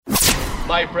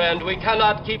My friend, we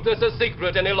cannot keep this a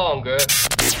secret any longer.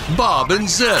 Bob and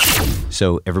Zip.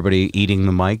 So everybody eating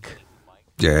the mic?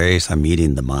 Yes, I'm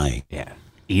eating the mic. Yeah,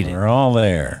 eat it. We're all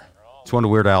there. It's one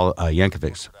of Weird Al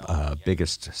Yankovic's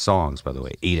biggest songs, by the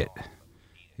way. Eat it.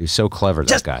 He was so clever,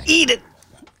 that guy. Eat it.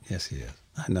 Yes, he is.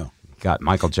 I know. Got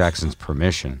Michael Jackson's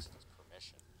permission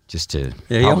just to...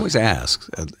 Yeah, he always asks.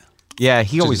 Yeah,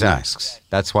 he always nice. asks.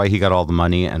 That's why he got all the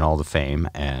money and all the fame.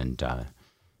 And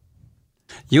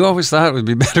You always thought it would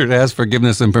be better to ask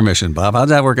forgiveness than permission, Bob. How's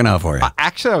that working out for you?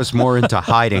 actually, I was more into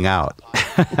hiding out.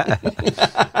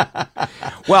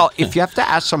 Well, if you have to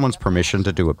ask someone's permission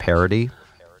to do a parody,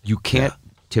 you can't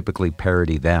typically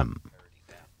parody them.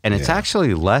 And it's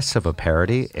actually less of a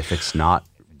parody if it's not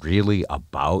really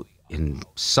about, in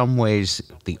some ways,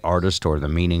 the artist or the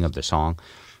meaning of the song.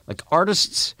 Like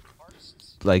artists,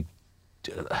 like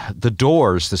the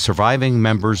Doors, the surviving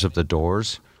members of the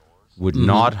Doors would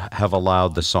not have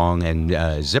allowed the song,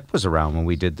 and Zip was around when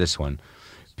we did this one.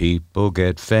 People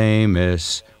get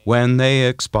famous when they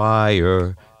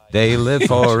expire. They live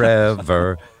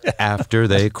forever after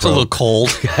they It's a little cold.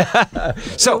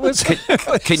 So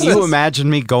can you imagine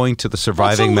me going to the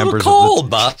surviving members cold,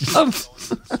 Bob.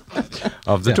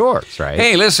 of the Doors, right?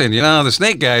 Hey, listen, the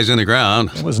snake guy's in the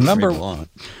ground. It was number one.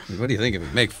 What do you think of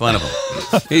it? Make fun of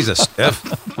him. He's a stiff.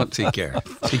 What's he care?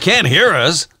 He can't hear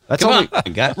us. Come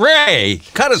on, Ray,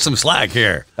 cut us some slack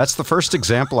here. That's the first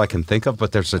example I can think of,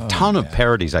 but there's a ton of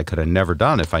parodies I could have never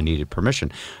done if I needed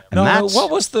permission. And what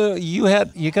was the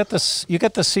you got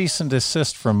the cease and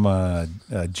desist from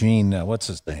Gene? What's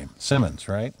his name? Simmons,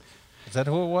 right? Is that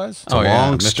who it was? It's a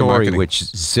long story which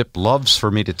Zip loves for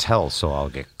me to tell, so I'll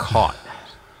get caught.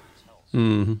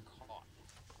 Mm-hmm.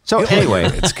 So anyway,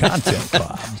 it's content,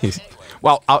 Bob.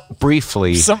 Well,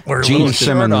 briefly, Gene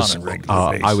Simmons,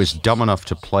 I I was dumb enough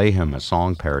to play him a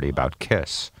song parody about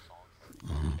Kiss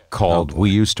called We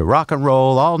Used to Rock and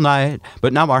Roll All Night,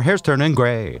 but now our hair's turning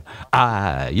gray.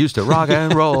 I used to rock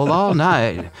and roll all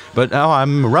night, but now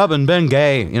I'm rubbing Ben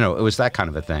Gay. It was that kind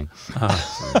of a thing.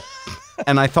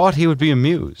 And I thought he would be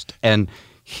amused. And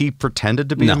he pretended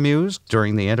to be amused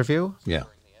during the interview. Yeah.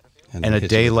 And a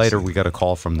day later, we got a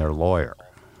call from their lawyer.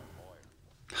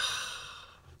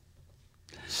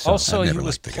 Also, he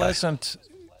was pleasant.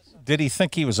 Did he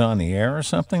think he was on the air or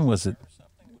something? Was it?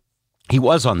 He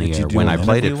was on the air when I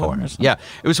played it for him. Yeah,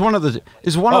 it was one of the.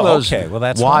 It's one of those. Okay. Well,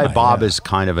 that's why Bob is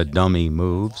kind of a dummy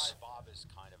moves.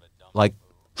 Like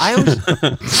I always.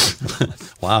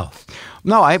 Wow.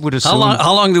 No, I would assume.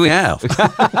 How long do we have?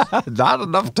 Not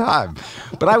enough time.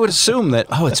 But I would assume that.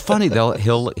 It's funny.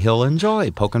 He'll enjoy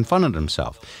poking fun at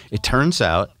himself. It turns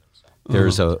out.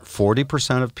 There's a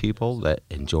 40% of people that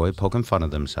enjoy poking fun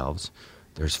of themselves.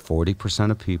 There's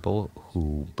 40% of people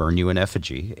who burn you in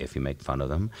effigy if you make fun of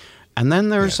them. And then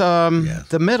there's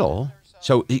the middle.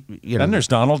 So, Then there's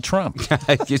Donald Trump.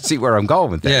 You see where I'm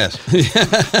going with this.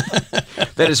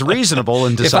 Yes. That is reasonable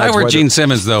and decides If I were whether... Gene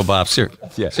Simmons, though, Bob,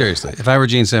 seriously, if I were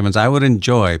Gene Simmons, I would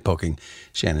enjoy poking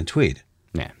Shannon Tweed.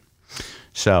 Yeah.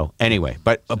 So, anyway,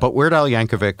 but Weird Al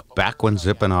Yankovic, back when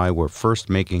Zip and I were first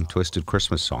making Twisted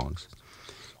Christmas songs,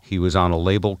 he was on a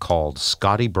label called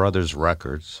Scotty Brothers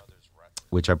Records,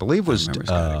 which I believe was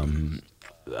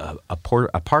a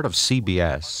part of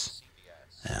CBS.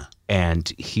 Yeah.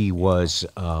 And he was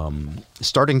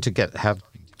starting to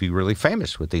be really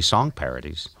famous with these song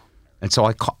parodies. And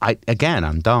so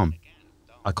I'm dumb.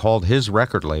 I called his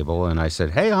record label and I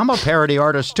said, "Hey, I'm a parody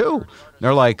artist too." And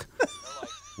they're like,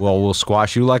 "Well, we'll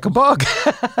squash you like a bug."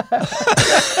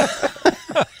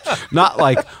 Not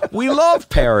like, "We love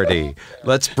parody.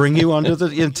 Let's bring you into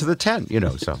the tent,"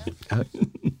 So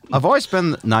I've always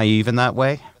been naive in that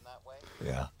way.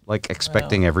 Yeah. Like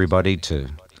expecting everybody to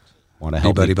want to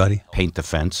help me paint the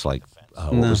fence. Like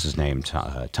what was his name?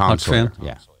 Tom Sawyer. Finn?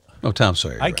 Yeah. Oh, Tom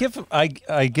Sawyer. I give or Gene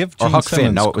Huck Simmons.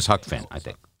 Finn. No, it was Huck Finn. I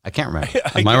think. I can't remember.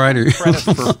 Am I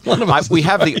right? We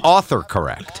have the author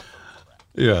correct.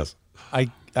 Yes.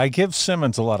 I give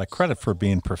Simmons a lot of credit for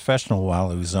being professional while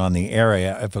he was on the air. I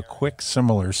have a quick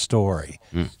similar story.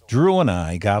 Drew and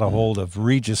I got a hold of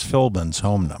Regis Philbin's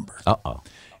home number.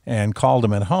 And called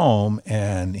him at home,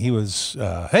 and he was,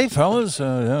 "Hey, fellas,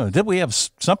 did we have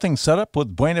something set up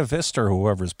with Buena Vista or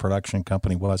whoever his production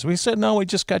company was?" We said, "No, we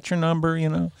just got your number,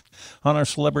 on our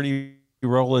celebrity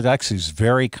Rolodex." He's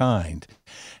very kind.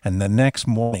 And the next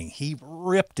morning, he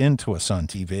ripped into us on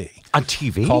TV. On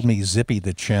TV? Called me Zippy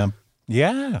the Chimp.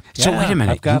 Yeah. So wait a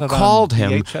minute. You called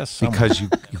him because you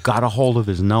got a hold of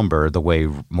his number the way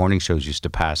morning shows used to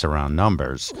pass around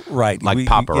numbers. Right. Like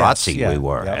paparazzi we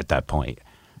were at that point.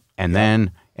 And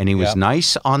then And he was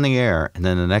nice on the air, and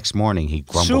then the next morning he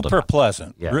grumbled. Super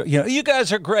pleasant. Yeah. You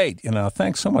guys are great.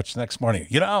 Thanks so much. Next morning,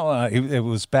 it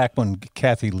was back when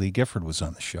Kathy Lee Gifford was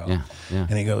on the show. Yeah.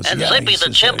 And he goes, and Zippy the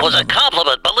Chimp was a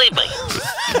compliment, believe me.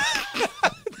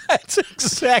 That's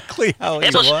exactly how he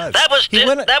was.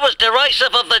 That was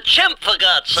derisive of the chimp, for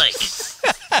God's sake.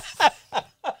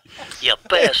 You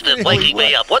bastard, waking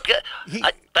me up.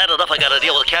 Bad enough I got to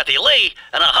deal with Kathy Lee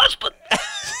and her husband.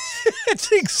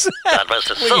 It's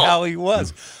exactly how he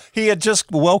was. He had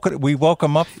just we woke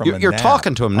him up from a nap. You're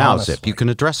talking to him now, honestly. Zip. You can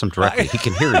address him directly. He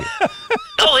can hear you.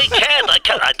 No, he can't.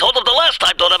 I told him the last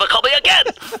time, don't ever call me again.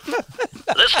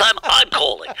 This time I'm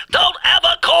calling. Don't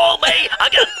ever call me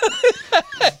again.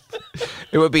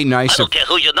 It would be nice. I don't care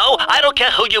who you know. I don't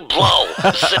care who you blow,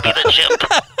 Zippy the Chimp.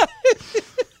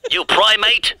 You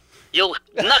primate. You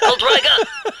knuckle dragger.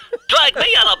 Drag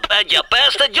me out of bed, you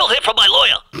bastard. You'll hear from my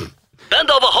lawyer. Bend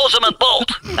over, hose him, and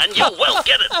bolt, and you will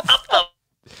get it up the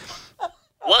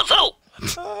wazoo.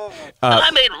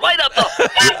 I mean, right up the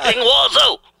fucking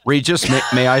wazoo. Regis,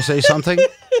 may I say something?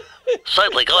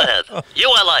 Certainly, go ahead. You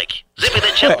I like. Zippy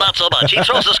the Chimp, not so much. He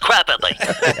throws his crap at me.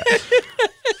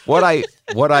 What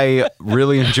I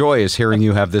really enjoy is hearing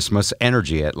you have this much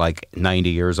energy at like 90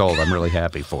 years old. I'm really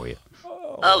happy for you.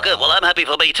 Oh, good. Well, I'm happy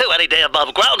for me, too. Any day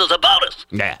above ground is a bonus.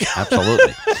 Yeah,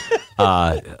 absolutely.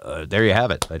 There you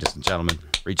have it, ladies and gentlemen.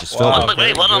 Regis Philbin. One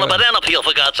great one on a banana peel,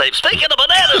 for God's sake. Speaking of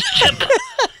bananas, Chimp,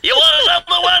 you want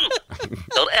another one?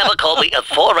 Don't ever call me at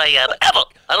 4 a.m., ever.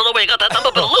 I don't know where you got that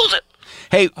number, but lose it.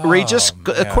 Hey, Regis,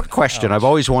 a quick question. I've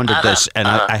always wondered this, and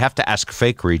I have to ask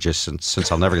fake Regis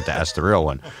since I'll never get to ask the real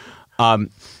one.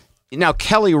 Now,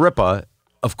 Kelly Ripa,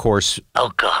 of course.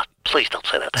 Oh, God. Please don't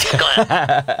say that. Go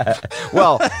ahead.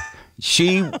 Well,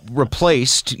 she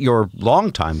replaced your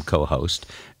longtime co-host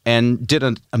and did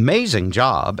an amazing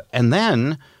job. And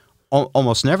then,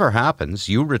 almost never happens,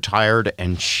 you retired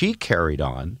and she carried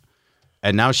on.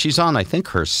 And now she's on, I think,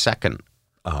 her second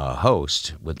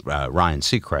host with Ryan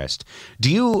Seacrest.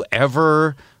 Do you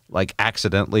ever,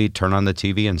 accidentally turn on the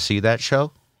TV and see that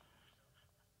show?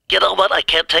 You know what? I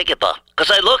can't take it, Bob.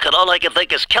 Because I look and all I can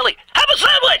think is, Kelly, have a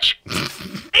sandwich!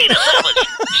 Eat a sandwich!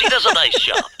 She does a nice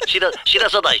job. She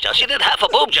does a nice job. She did half a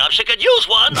boob job. She could use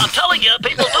one. I'm telling you,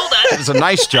 people do that. It was a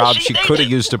nice job. She could have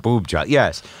used a boob job.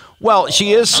 Yes. Well,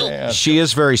 she is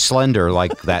very slender,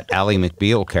 like that Ally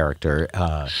McBeal character.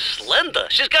 Slender?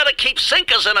 She's got to keep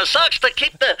sinkers in her socks to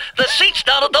keep the seats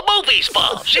down at the movies,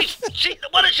 Bob.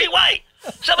 What does she weigh?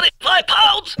 75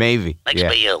 pounds? Maybe. Makes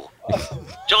me ill.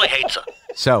 Joy hates her.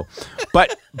 So,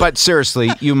 but seriously,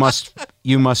 you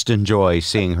must enjoy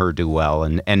seeing her do well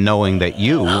and knowing that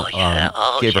you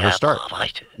gave her her start. Bob,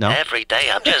 No? Every day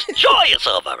I'm just joyous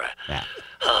over her. Yeah.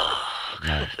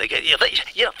 No.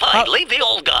 Fine, leave the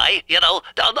old guy,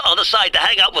 down on the side to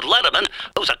hang out with Letterman,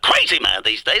 who's a crazy man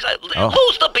these days.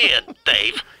 Lose the beard,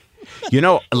 Dave.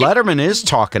 Letterman is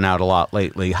talking out a lot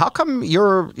lately. How come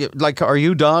you're are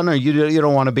you done, or you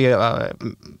don't want to be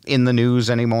in the news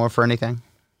anymore for anything?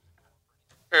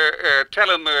 Tell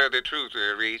him the truth,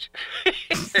 Reach.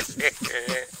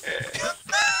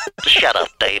 Shut up,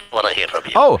 Dave. I want to hear from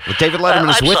you. Oh, well, David Letterman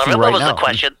is with you right now. What was the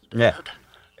question? Yeah.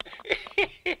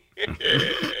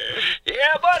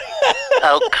 Yeah, buddy.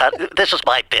 Oh, God. This is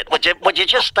my bit. Would you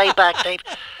just stay back, Dave?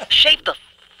 Shave the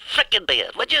frickin'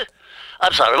 beard, would you?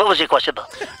 I'm sorry. What was your question,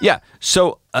 Bob? Yeah.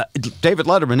 So David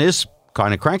Letterman is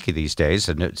kind of cranky these days,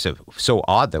 and it's so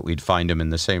odd that we'd find him in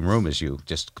the same room as you,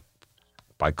 just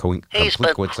by complete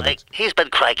coincidence. He's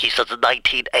been cranky since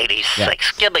 1986. Yeah.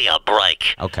 Give me a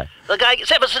break. Okay. The guy,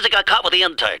 ever since he got caught with the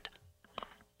intern,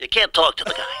 you can't talk to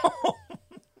the guy.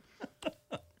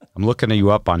 I'm looking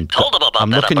you up on. Told him about I'm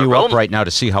that looking you up right now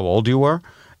to see how old you were,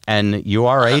 and you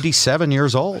are 87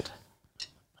 years old.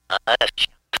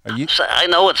 I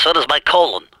know, and so does my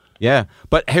colon. Yeah,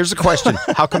 but here's the question: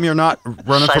 how come you're not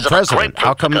running for president?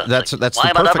 How come that's the Why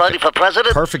am I not running for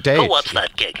president? Perfect age. Who wants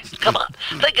that gig? Come on,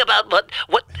 think about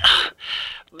what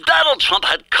Donald Trump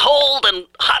had cold and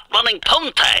hot running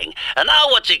poontang, and now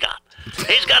what's he got?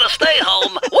 He's got to stay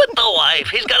home with the wife.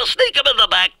 He's got to sneak him in the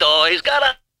back door. He's got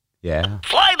to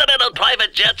fly them in on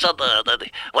private jets on the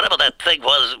whatever that thing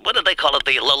was. What did they call it?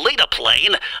 The Lolita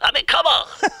plane. I mean, come on.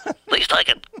 At least I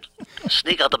can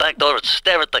sneak out the back door and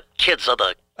stare at the kids on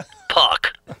the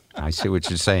park. I see what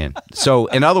you're saying. So,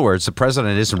 in other words, the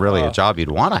president isn't really a job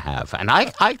you'd want to have. And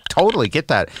I totally get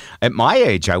that. At my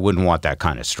age, I wouldn't want that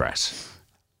kind of stress.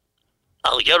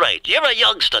 Oh, you're right. You're a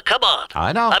youngster. Come on.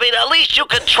 I know. I mean, at least you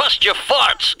can trust your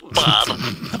farts, Bob.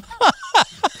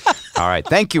 All right.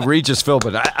 Thank you, Regis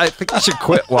Philbin. I think we should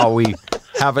quit while we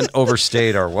haven't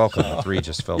overstayed our welcome with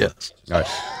Regis Philbin. Yes. All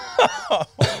right.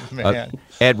 Man.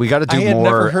 Ed, we got to do I had more.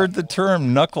 never heard the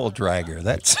term knuckle dragger.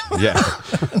 That's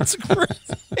that's great.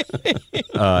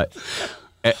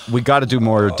 We got to do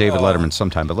more David Letterman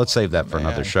sometime, but let's save that for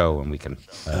another show and we can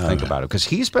think about it because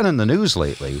he's been in the news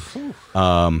lately.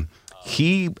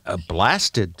 He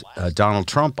blasted Donald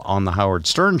Trump on the Howard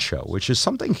Stern show, which is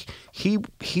something he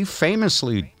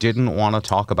famously didn't want to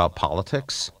talk about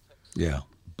politics. Yeah,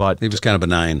 but he was kind of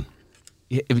benign.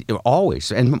 Always,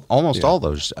 and almost all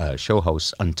those show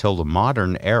hosts until the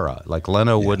modern era, like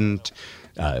Leno wouldn't.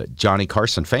 Johnny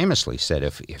Carson famously said,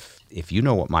 "If you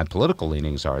know what my political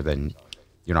leanings are, then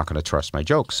you're not going to trust my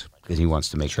jokes," because he wants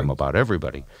to make them about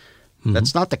everybody. Mm-hmm.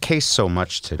 That's not the case so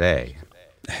much today.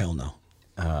 Hell no.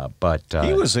 But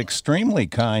he was extremely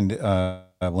kind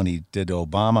when he did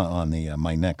Obama on the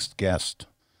My Next Guest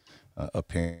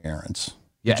appearance.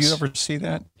 Yes. Did you ever see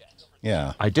that?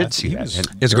 Yeah, I did see that.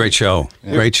 It's a great show.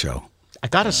 Yeah. Great show. I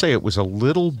got to say, it was a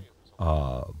little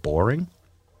boring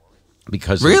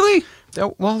because really, there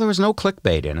was no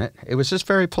clickbait in it. It was just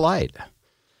very polite.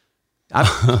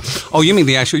 Oh, you mean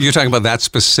the actual? You're talking about that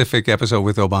specific episode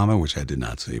with Obama, which I did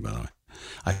not see, by the way.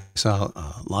 I saw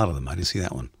a lot of them. I didn't see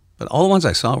that one, but all the ones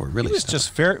I saw were really. He was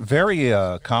just very, very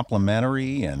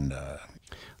complimentary and.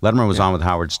 Letterman was on with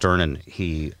Howard Stern, and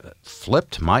he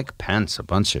flipped Mike Pence a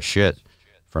bunch of shit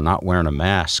for not wearing a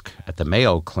mask at the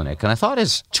Mayo Clinic. And I thought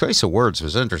his choice of words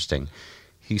was interesting.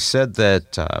 He said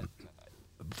that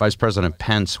Vice President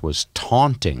Pence was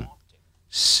taunting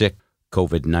sick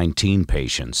COVID-19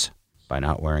 patients by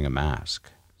not wearing a mask.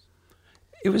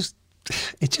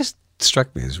 It just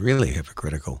struck me as really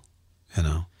hypocritical,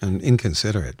 and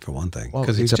inconsiderate for one thing.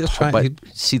 Because he's just trying.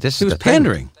 See, this he is was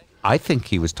pandering. I think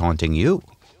he was taunting you,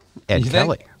 Ed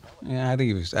Kelly. Yeah, I think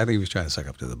he was trying to suck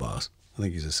up to the boss. I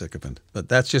think he's a sycophant, but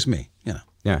that's just me,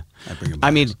 Yeah,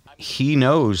 I mean, he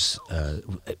knows.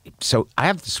 So I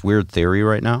have this weird theory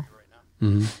right now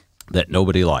that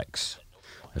nobody likes.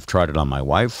 I've tried it on my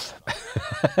wife.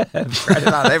 I've tried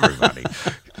it on everybody.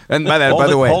 And by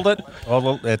the way, hold it.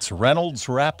 Oh, it's Reynolds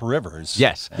Wrap Rivers.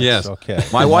 Yes, yes. Okay.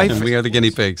 My wife. We are the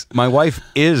guinea pigs. My wife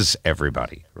is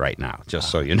everybody right now,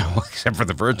 just so you know, except for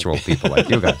the virtual people like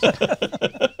you guys.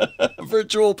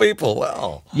 Virtual people.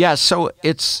 Well. Yeah. So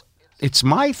it's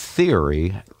my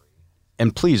theory,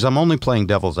 and please, I'm only playing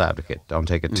devil's advocate. Don't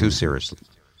take it too seriously.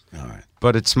 All right.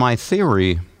 But it's my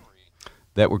theory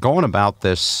that we're going about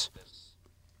this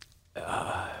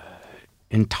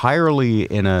entirely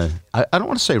in I don't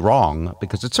want to say wrong,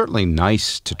 because it's certainly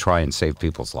nice to try and save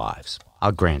people's lives.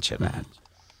 I'll grant you that.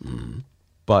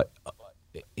 But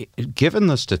given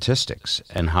the statistics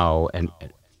and how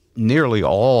nearly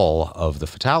all of the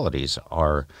fatalities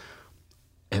are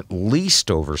at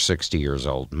least over 60 years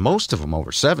old, most of them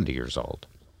over 70 years old.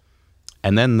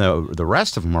 And then the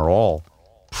rest of them are all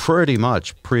pretty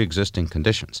much pre-existing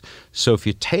conditions. So if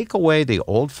you take away the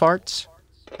old farts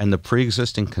and the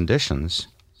pre-existing conditions,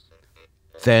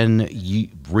 then you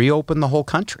reopen the whole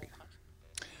country.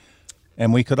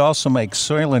 And we could also make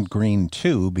Soylent Green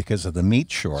too because of the meat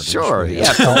shortage. Sure,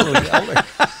 yeah.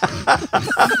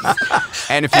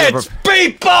 And if you it's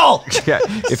people! Yeah,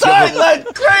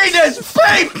 Soylent Green is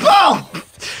people!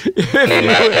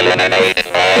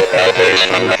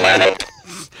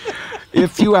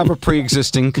 If you have a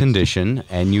pre-existing condition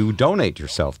and you donate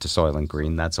yourself to Soylent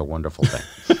Green, that's a wonderful thing.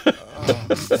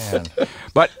 Man.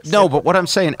 But what I'm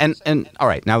saying, and all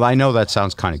right, now I know that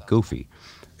sounds kind of goofy,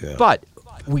 but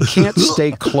we can't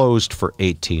stay closed for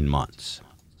 18 months.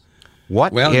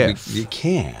 What if you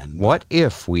can? What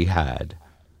if we had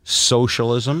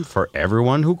socialism for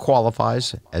everyone who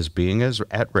qualifies as being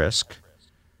at risk,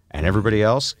 and everybody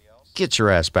else, get your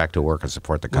ass back to work and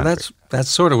support the country? Well, that's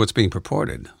sort of what's being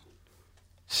purported.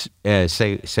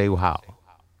 Say how?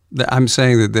 I'm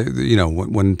saying that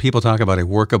when people talk about a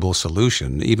workable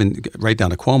solution, even right down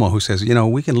to Cuomo, who says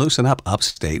we can loosen up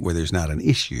upstate where there's not an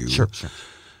issue. Sure.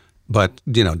 But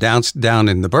down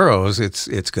in the boroughs,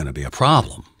 it's going to be a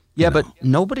problem. Yeah, but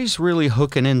nobody's really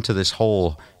hooking into this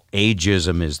whole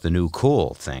ageism is the new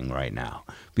cool thing right now,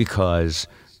 because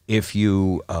if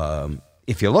you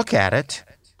look at it,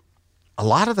 a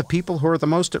lot of the people who are the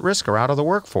most at risk are out of the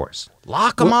workforce.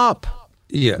 Lock them up.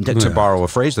 Yeah, to borrow a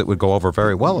phrase that would go over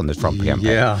very well in the Trump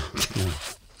campaign. Yeah,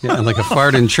 and like a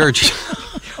fart in church.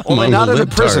 Only not in a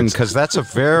prison, because that's a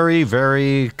very,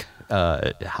 very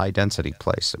high-density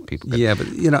place that people. Yeah, but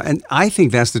and I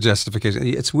think that's the justification.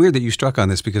 It's weird that you struck on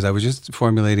this because I was just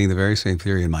formulating the very same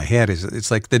theory in my head.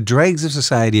 It's like the dregs of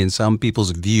society in some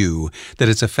people's view that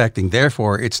it's affecting.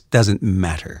 Therefore, it doesn't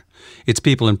matter. It's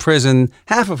people in prison,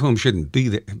 half of whom shouldn't be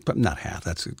there. But not half.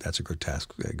 That's a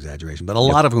grotesque exaggeration. But a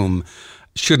lot of whom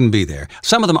shouldn't be there.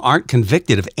 Some of them aren't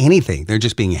convicted of anything. They're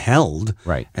just being held.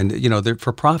 Right. And they're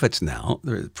for profits now.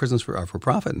 Prisons are for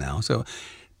profit now. So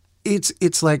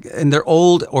it's like, and they're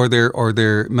old or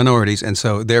they're minorities, and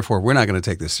so therefore we're not going to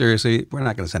take this seriously. We're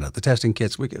not going to send out the testing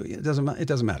kits. It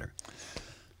doesn't matter.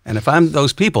 And if I'm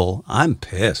those people, I'm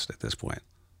pissed at this point.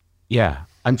 Yeah.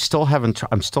 I'm still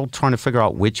trying to figure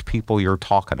out which people you're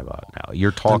talking about now.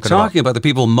 You're talking about the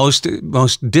people most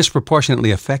disproportionately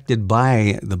affected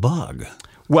by the bug.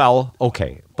 Well,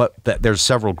 okay, but there's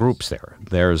several groups there.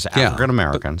 There's African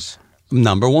Americans,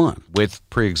 number one, with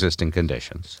pre-existing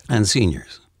conditions, and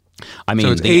seniors. I mean,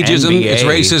 so it's ageism, NBA, it's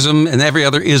racism, and every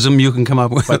other ism you can come up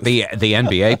with. But the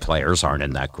NBA players aren't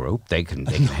in that group. They can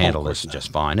handle this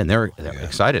just fine, and they're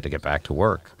excited to get back to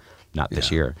work. Not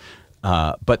this year.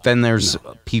 But then there's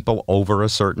people over a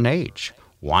certain age.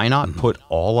 Why not put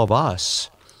all of us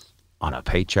on a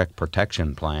paycheck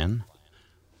protection plan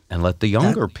and let the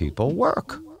younger people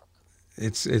work?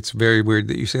 It's very weird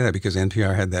that you say that because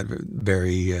NPR had that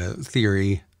very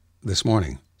theory this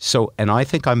morning. So, and I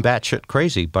think I'm batshit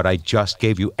crazy, but I just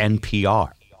gave you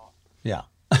NPR. Yeah.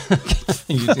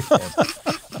 You did.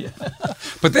 Yeah.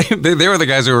 But they were the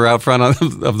guys who were out front of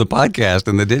the podcast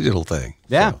and the digital thing.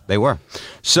 Yeah, they were.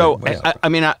 So, I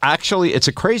mean, actually, it's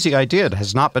a crazy idea. It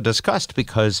has not been discussed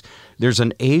because there's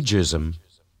an ageism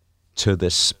to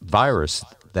this virus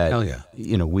that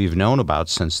we've known about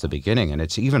since the beginning, and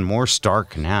it's even more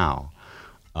stark now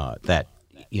that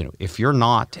if you're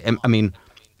not, I mean,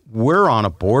 we're on a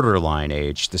borderline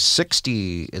age. The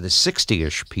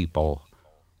 60-ish people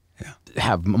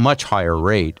have a much higher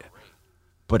rate.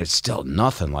 But it's still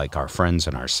nothing like our friends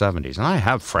in our 70s. And I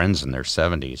have friends in their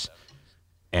 70s.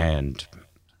 And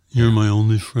you're my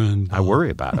only friend, Bob. I worry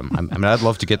about them. I mean, I'd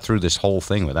love to get through this whole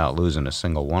thing without losing a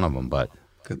single one of them. But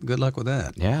good luck with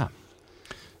that. Yeah.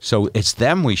 So it's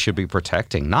them we should be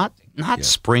protecting, not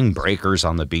spring breakers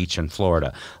on the beach in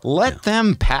Florida. Let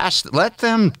them pass. Let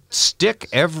them stick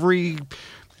every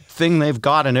thing they've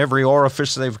got in every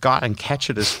orifice they've got and catch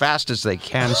it as fast as they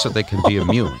can so they can be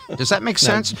immune. Does that make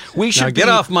sense? We should get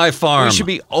off my farm. We should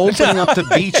be opening up the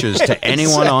beaches to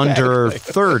anyone under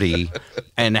 30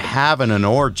 and having an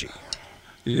orgy.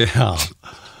 Yeah.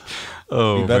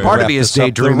 Oh, part of me is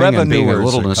daydreaming and being a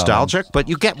little nostalgic, but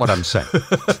you get what I'm saying.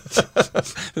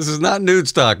 This is not nude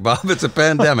stock, Bob. It's a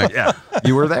pandemic. Yeah.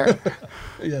 You were there?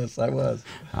 Yes, I was.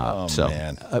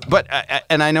 Man. But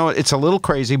and I know it's a little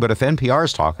crazy, but if NPR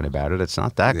is talking about it, it's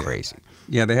not that crazy.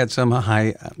 Yeah, they had some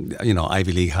high,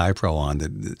 Ivy League high pro on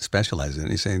that specializes in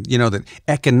it. He's saying, that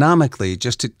economically,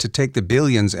 just to take the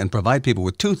billions and provide people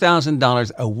with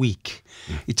 $2,000 a week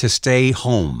to stay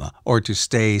home or to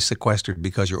stay sequestered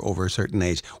because you're over a certain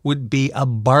age would be a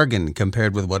bargain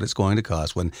compared with what it's going to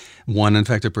cost when one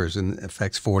infected person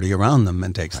affects 40 around them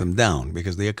and takes them down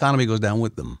because the economy goes down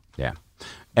with them. Yeah.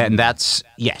 And that's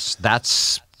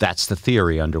the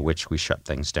theory under which we shut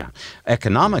things down.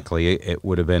 Economically, it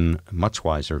would have been much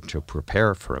wiser to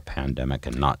prepare for a pandemic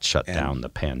and not shut down the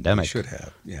pandemic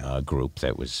group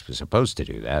that was supposed to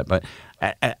do that. But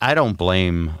I don't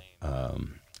blame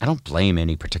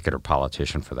any particular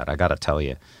politician for that. I got to tell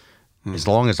you, as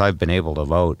long as I've been able to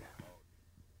vote,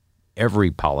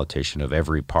 every politician of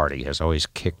every party has always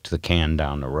kicked the can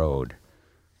down the road.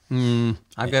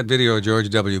 I've got video of George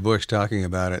W. Bush talking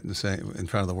about it in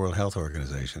front of the World Health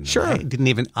Organization. Sure.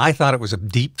 I thought it was a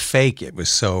deep fake. It was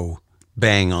so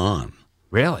bang on.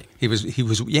 Really? He was,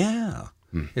 yeah.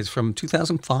 It's from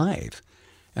 2005.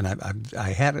 And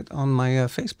I had it on my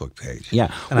Facebook page.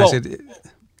 Yeah. And I said,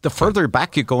 the further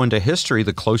back you go into history,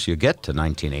 the closer you get to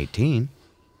 1918.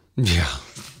 Yeah.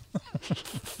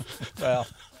 Well.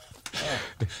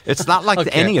 It's not like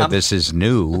any of this is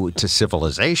new to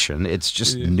civilization. It's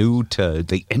just new to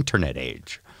the internet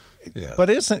age. Yeah. But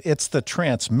it's the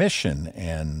transmission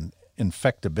and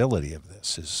infectability of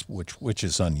this which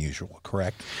is unusual,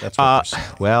 correct? That's what you're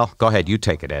saying. Well, go ahead. You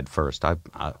take it, Ed, first.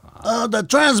 The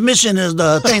transmission is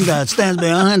the thing that stands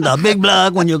behind the big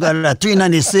block when you got a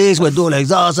 396 with dual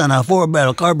exhaust and a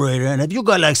 4-barrel carburetor. And if you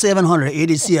got like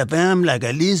 780 CFM, like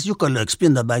at least you could like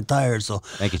spin the back tires. So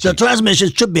the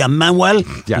transmission should be a manual.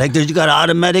 Yeah. Like you got an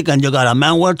automatic and you got a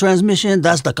manual transmission.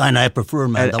 That's the kind I prefer,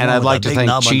 man. And I'd like to thank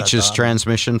Cheech's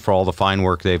Transmission for all the fine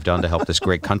work they've done to help this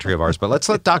great country of ours. But let's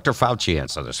let Dr. Fauci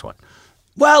answer this one.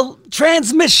 Well,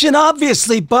 transmission,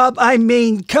 obviously, Bob. I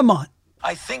mean, come on.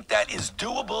 I think that is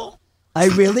doable, I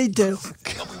really do.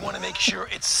 but we want to make sure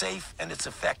it's safe and it's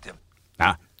effective.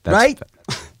 Right?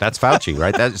 That's Fauci,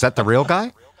 right? Is that the real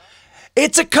guy?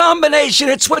 It's a combination.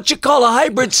 It's what you call a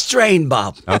hybrid strain,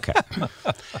 Bob. Okay.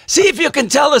 See if you can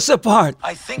tell us apart.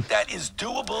 I think that is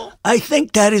doable. I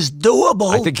think that is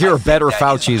doable. I think you're a better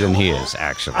Fauci than he is,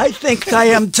 actually. I think I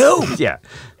am too. Yeah.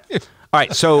 All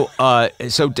right. So, all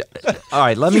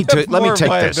right. Let me take more this.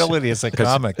 viability as a 'cause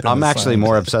comic than I'm a actually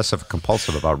more scientist. obsessive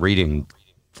compulsive about reading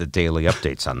the daily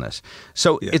updates on this.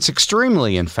 So it's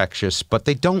extremely infectious, but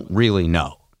they don't really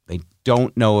know. They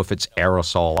don't know if it's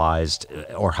aerosolized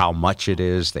or how much it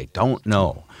is. They don't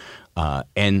know.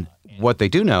 And what they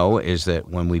do know is that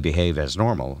when we behave as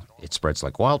normal, it spreads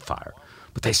like wildfire.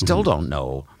 But they still don't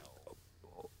know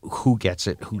who gets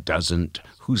it, who doesn't,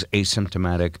 who's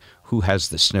asymptomatic, who has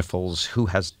the sniffles, who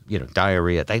has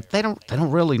diarrhea. They don't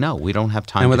really know. We don't have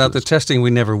time. And to without do the testing, we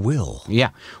never will.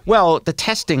 Yeah. Well, the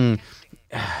testing.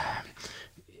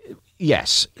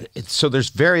 Yes. So there's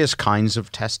various kinds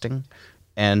of testing.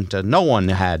 And no one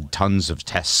had tons of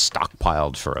tests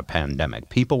stockpiled for a pandemic.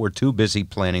 People were too busy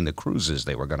planning the cruises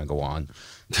they were going to go on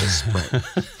this spring.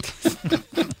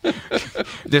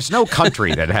 There's no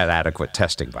country that had adequate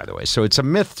testing, by the way. So it's a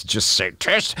myth to just say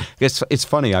test. It's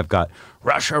funny. I've got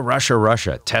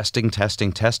Russia, testing.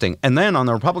 And then on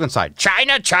the Republican side,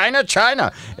 China.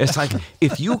 It's like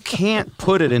if you can't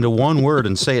put it into one word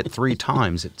and say it 3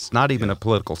 times, it's not even a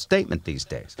political statement these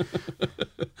days.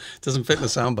 Doesn't fit in a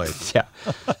soundbite. Yeah.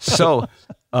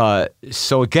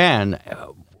 So again,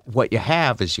 what you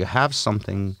have is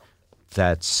something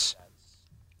that's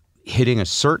hitting a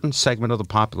certain segment of the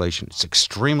population. It's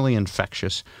extremely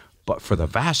infectious, but for the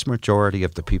vast majority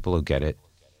of the people who get it,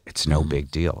 it's no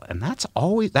big deal. And that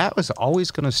was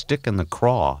always going to stick in the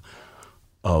craw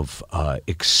of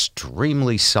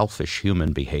extremely selfish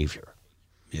human behavior.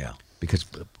 Yeah. Because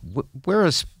we're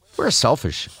a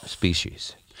selfish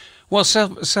species. Well,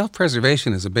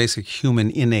 self-preservation is a basic human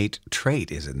innate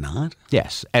trait, is it not?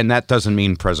 Yes, and that doesn't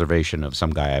mean preservation of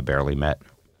some guy I barely met,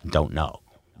 don't know.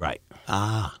 Right.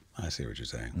 I see what you're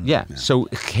saying. Yeah. So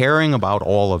caring about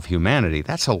all of humanity,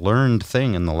 that's a learned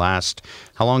thing in the last,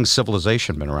 how long has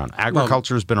civilization been around?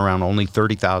 Agriculture has been around only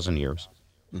 30,000 years.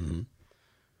 Mm-hmm.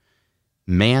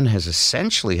 Man has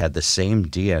essentially had the same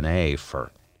DNA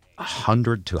for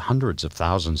 100 to hundreds of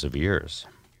thousands of years.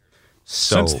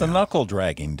 Since the knuckle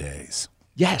dragging days.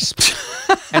 Yes.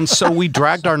 And so we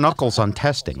dragged our knuckles on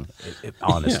testing,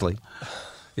 honestly.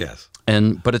 Yeah. Yes.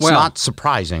 But it's not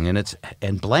surprising,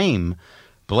 and blame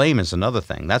is another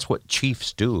thing. That's what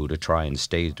chiefs do to try and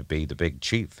stay to be the big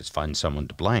chief, is find someone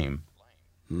to blame.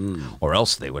 Or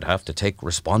else they would have to take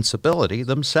responsibility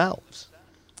themselves.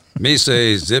 Me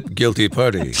say zip guilty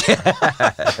party.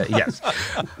 Yes.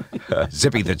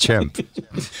 Zippy the Chimp.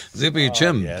 Zippy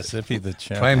Chimp. Yeah, Zippy the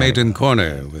Chimp. Primate in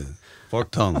corner with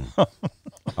forked tongue.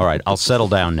 All right, I'll settle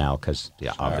down now because,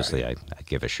 obviously I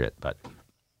give a shit. But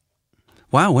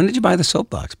wow, when did you buy the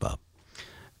soapbox, Bob?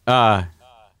 Or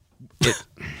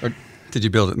did you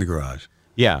build it in the garage?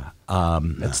 Yeah.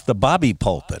 It's the Bobby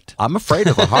pulpit. I'm afraid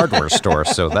of a hardware store,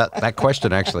 so that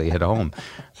question actually hit home.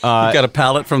 You got a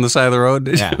pallet from the side of the road,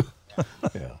 did Yeah.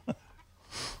 you?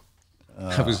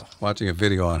 I was watching a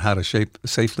video on how to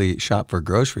safely shop for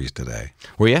groceries today.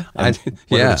 Were you? What did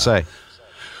it say?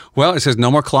 Well, it says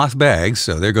no more cloth bags,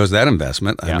 so there goes that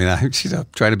investment. Yeah. I mean, I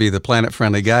try to be the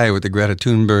planet-friendly guy with the Greta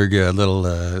Thunberg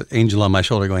little angel on my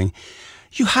shoulder going,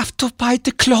 you have to buy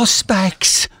the cloth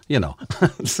bags,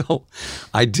 So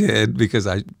I did, because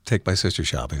I take my sister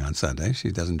shopping on Sunday. She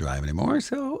doesn't drive anymore,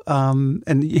 so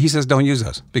and he says don't use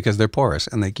those because they're porous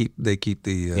and they keep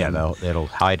the it'll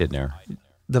hide in there.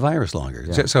 The virus longer.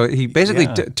 Yeah. So he basically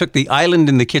took the island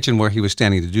in the kitchen where he was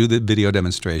standing to do the video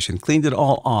demonstration, cleaned it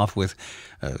all off with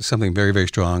something very, very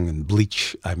strong and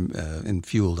bleach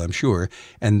infueled, I'm sure,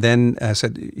 and then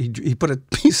said he put a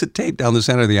piece of tape down the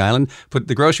center of the island, put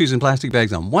the groceries in plastic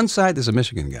bags on one side. There's a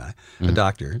Michigan guy, a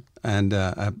doctor, and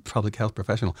a public health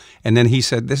professional, and then he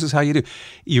said, "This is how you do.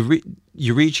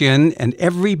 You reach in, and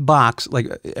every box,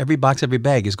 every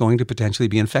bag is going to potentially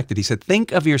be infected." He said,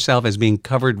 "Think of yourself as being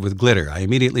covered with glitter." I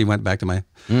immediately went back to my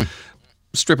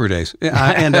stripper days.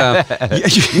 And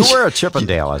you were a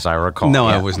Chippendale, as I recall. No,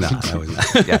 I was not.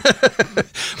 Yeah.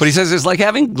 But he says it's like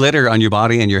having glitter on your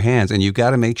body and your hands, and you've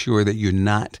got to make sure that you're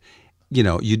not,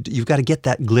 you've got to get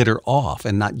that glitter off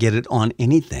and not get it on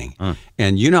anything.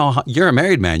 And you're a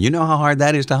married man. You know how hard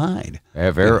that is to hide.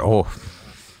 Yeah, very.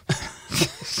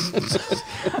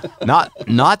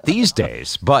 Not these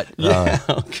days, but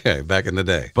okay, back in the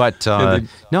day. But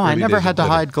no, I early never days had of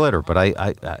to hide glitter, but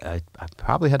I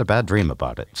probably had a bad dream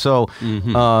about it. So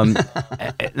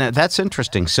that's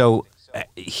interesting. So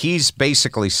he's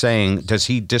basically saying, does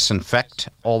he disinfect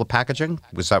all the packaging?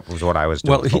 Was what I was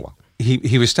doing? Well,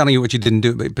 he was telling you what you didn't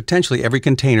do, but potentially every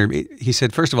container. He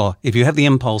said, first of all, if you have the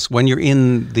impulse when you're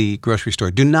in the grocery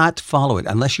store, do not follow it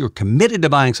unless you're committed to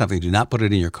buying something. Do not put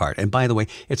it in your cart. And by the way,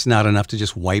 it's not enough to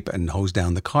just wipe and hose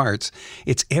down the carts.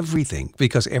 It's everything,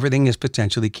 because everything is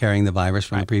potentially carrying the virus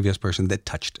from the previous person that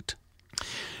touched it.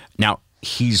 Now,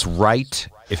 he's right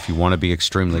if you want to be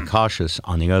extremely cautious.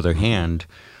 On the other hand,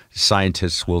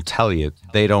 scientists will tell you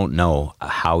they don't know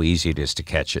how easy it is to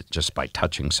catch it just by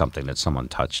touching something that someone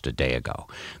touched a day ago.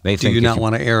 They Do you not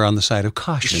want to err on the side of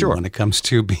caution when it comes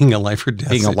to being a life or death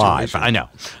being situation? alive? I know.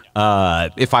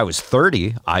 If I was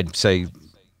 30, I'd say,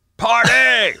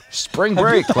 party! Spring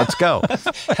break, let's go.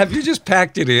 Have you just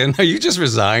packed it in? Are you just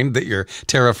resigned that your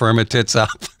terra firma tits up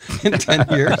in 10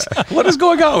 years? What is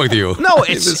going on with you? No,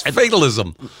 it's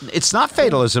fatalism. It's not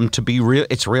fatalism to be real.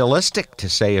 It's realistic to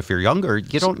say if you're younger,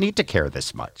 you don't need to care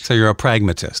this much. So you're a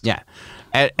pragmatist. Yeah.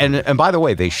 And by the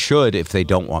way, they should if they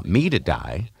don't want me to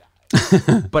die.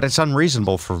 But it's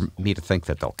unreasonable for me to think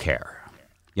that they'll care.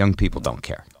 Young people don't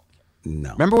care.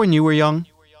 No. Remember when you were young?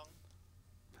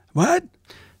 What?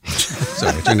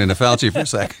 Sorry, I turned into Fauci for a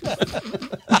second.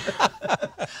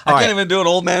 I can't even do an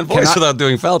old man voice without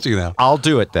doing Fauci now. I'll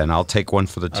do it then. I'll take one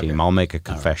for the team. I'll make a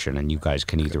confession, and you guys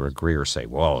can either agree or say,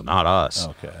 whoa, not us.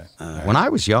 Okay. When I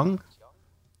was young,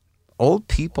 old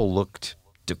people looked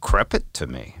decrepit to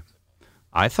me.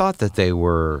 I thought that they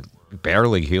were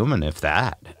barely human, if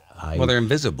that. Well, they're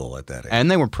invisible at that age.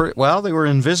 And they were they were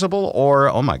invisible, or,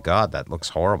 oh my God, that looks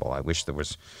horrible. I wish there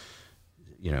was...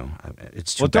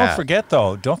 it's too bad.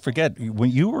 Don't forget, when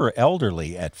you were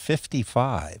elderly at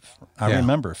 55, I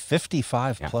remember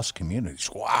 55 plus communities.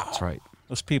 Wow. That's right.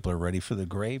 Those people are ready for the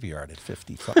graveyard at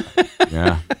 55.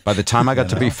 Yeah. By the time I got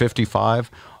to be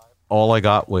 55, all I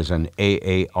got was an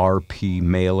AARP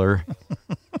mailer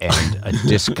and a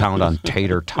discount on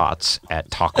tater tots at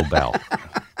Taco Bell.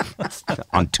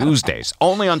 On Tuesdays.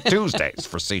 Only on Tuesdays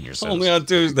for senior citizens. Only on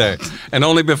Tuesday. And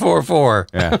only before 4.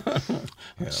 Yeah.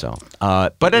 So,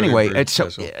 but anyway, it's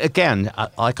again,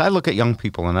 like I look at young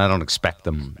people and I don't expect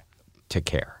them to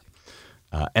care.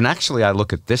 And actually, I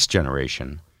look at this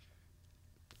generation,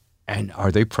 and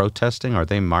are they protesting? Are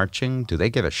they marching? Do they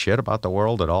give a shit about the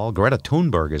world at all? Greta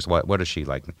Thunberg is what is she,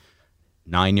 like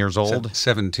 9 years old?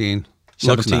 17.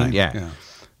 17, yeah.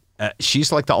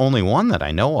 She's like the only one that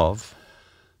I know of.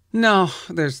 No,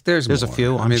 there's a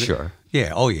few, I'm sure.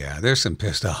 Yeah, oh yeah, there's some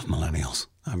pissed off millennials.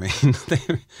 I mean,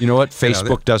 you know what?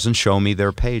 Facebook doesn't show me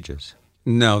their pages.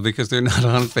 No, because they're not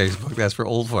on Facebook. That's for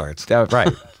old farts.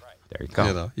 Right. There you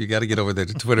go. You got to get over there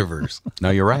to Twitterverse. No,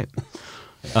 you're right.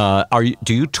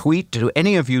 Do you tweet? Do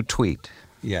any of you tweet?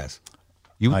 Yes.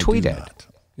 You tweet it?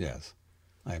 Yes.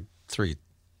 I have 3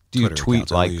 Do you Twitter tweet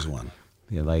accounts. like, I use one.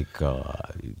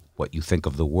 What you think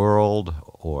of the world,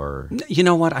 or you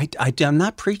know what? I'm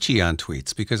not preachy on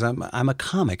tweets because I'm a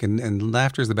comic and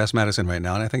laughter is the best medicine right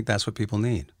now, and I think that's what people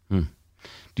need. Do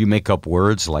you make up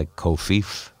words like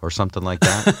kofif or something like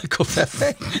that?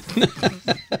 Kofefe?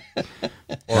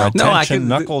 Or attention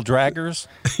knuckle draggers?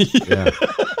 Yeah.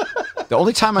 The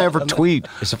only time I ever tweet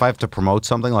is if I have to promote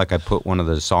something, like I put one of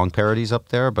the song parodies up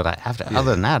there. But I have to.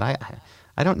 Other than that,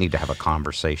 I don't need to have a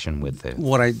conversation with the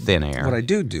thin air. What I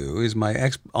do is my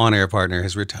ex-on-air partner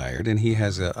has retired, and he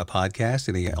has a podcast,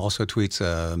 and he also tweets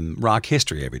rock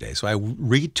history every day. So I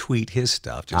retweet his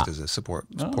stuff just as a support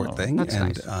thing. That's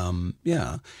and nice.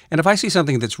 Yeah. And if I see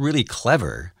something that's really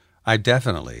clever, I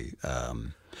definitely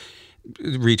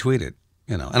retweet it.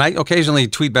 And I occasionally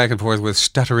tweet back and forth with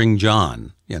Stuttering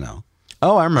John.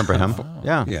 Oh, I remember him.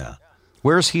 Yeah. Yeah.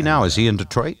 Where is he now? Is he in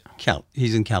Detroit?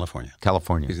 He's in California.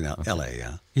 California. He's in L.A.,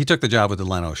 yeah. He took the job with the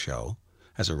Leno Show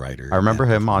as a writer. I remember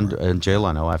him on Jay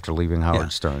Leno after leaving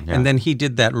Howard Stern. Yeah. And then he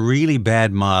did that really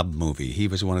bad mob movie. He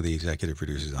was one of the executive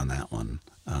producers on that one.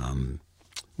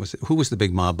 Who was the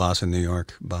big mob boss in New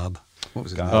York, Bob? What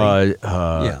was his name?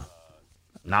 Yeah.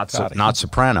 Not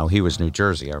Soprano. He was New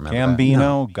Jersey, I remember.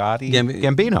 Gambino, Gotti?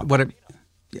 Gambino.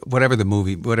 Whatever the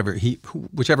movie,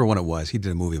 whichever one it was, he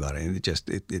did a movie about it, and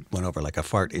it went over like a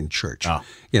fart in church. Oh.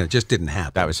 It just didn't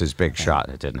happen. That was his big shot.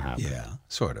 It didn't happen. Yeah,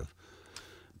 sort of.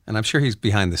 And I'm sure he's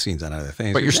behind the scenes on other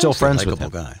things. But you're still friends with him.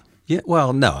 Guy. Yeah,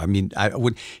 well, no. I mean,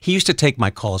 he used to take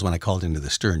my calls when I called into the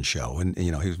Stern Show, and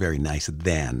he was very nice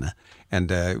then. And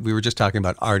we were just talking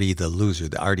about Artie the Loser,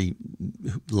 the Artie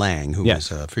Lang, who was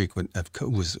who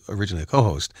was originally a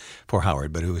co-host for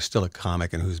Howard, but who was still a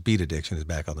comic and whose beat addiction is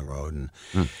back on the road, and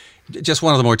just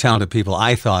one of the more talented people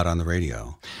I thought on the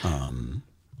radio.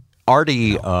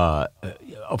 Artie,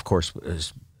 of course,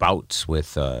 his bouts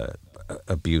with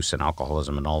abuse and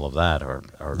alcoholism and all of that are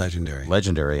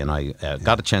legendary. And I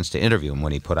got a chance to interview him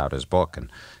when he put out his book, and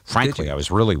frankly, I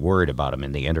was really worried about him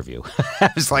in the interview. I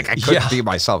was like, I couldn't be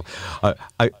myself.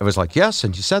 I was like, yes,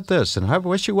 and you said this, and I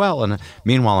wish you well. And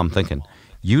meanwhile, I'm thinking,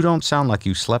 you don't sound like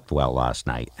you slept well last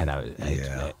night. And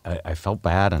I felt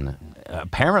bad. And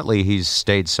apparently, he's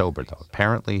stayed sober though.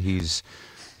 Apparently, he's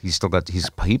still got he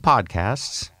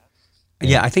podcasts.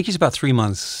 Yeah, I think he's about 3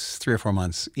 or 4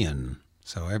 months in.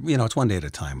 So, it's one day at a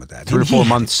time with that. 3 or 4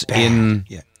 months in.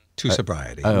 Yeah, to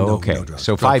sobriety. Okay. No drugs.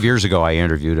 So 5 years ago, I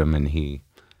interviewed him, and he...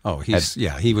 he's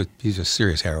a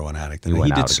serious heroin addict. And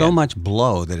he did so much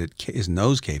blow that his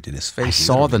nose caved in his face. I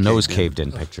saw the nose caved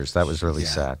in pictures. That was really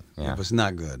sad. Yeah. It was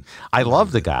not good. I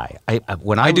love the guy.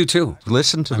 I do too.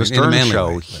 Listen to the Stern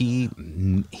Show.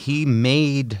 He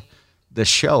made the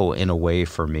show in a way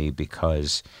for me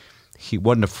because he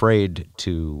wasn't afraid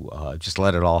to just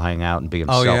let it all hang out and be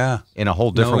himself in a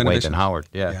whole different way than Howard.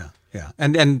 Yeah.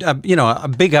 And a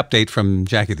big update from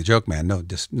Jackie the Joke Man. No,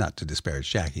 not to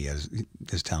disparage Jackie as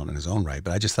his talent in his own right,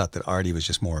 but I just thought that Artie was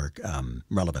just more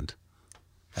relevant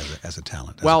as a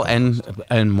talent.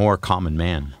 And more common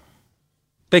man.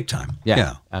 Big time.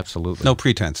 Yeah, absolutely. No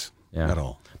pretense at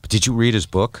all. But did you read his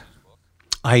book?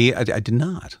 I did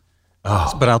not.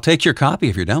 Oh. But I'll take your copy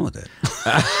if you're done with it.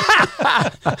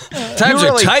 Times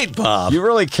are tight, Bob. You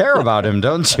really care about him,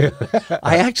 don't you?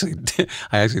 I actually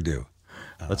do.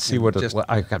 Let's see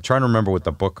I'm trying to remember what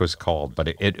the book was called, but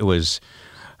it was.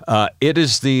 It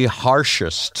is the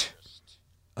harshest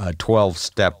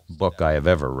 12-step book I have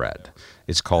ever read.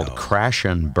 It's called Crash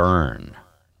and Burn.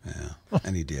 Yeah,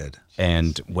 and he did.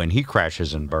 And when he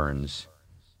crashes and burns,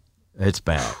 it's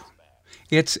bad.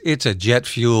 It's a jet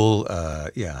fuel,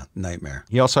 nightmare.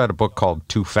 He also had a book called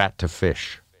Too Fat to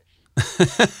Fish.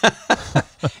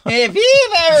 If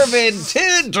you've ever been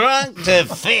too drunk to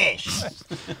fish,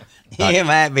 you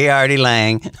might be Artie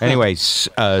Lang. Anyway,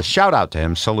 shout out to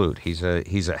him. Salute. He's a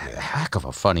heck of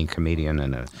a funny comedian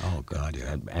and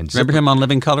remember him on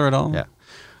Living Color at all?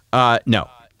 Yeah. No,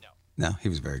 he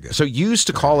was very good. So you used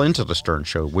to call into the Stern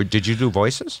Show. Did you do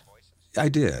voices? I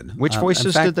did. Which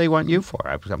voices did they want you for?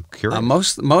 I'm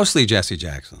curious. Mostly Jesse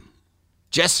Jackson.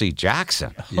 Jesse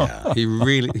Jackson. Yeah, he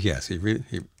really.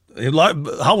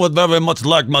 Howard very much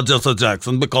liked my Jesse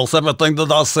Jackson because everything that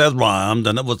I said rhymed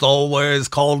and it was always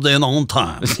called in on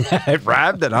time. It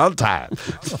rhymed and on time.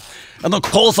 And of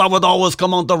course, I would always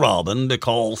come on to Robin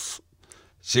because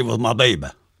she was my baby,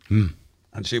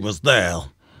 and she was there,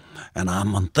 and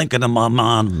I'm thinking in my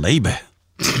mind, maybe.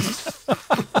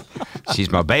 She's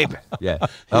my baby. Yeah,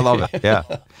 I love it. Yeah.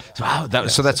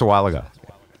 So that's a while ago.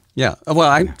 Yeah. Well,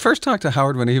 I first talked to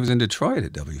Howard when he was in Detroit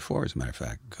at W4, as a matter of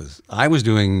fact, because I was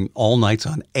doing all nights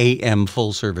on AM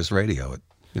full-service radio at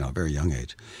a very young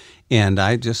age. And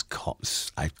I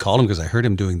called him because I heard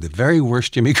him doing the very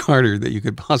worst Jimmy Carter that you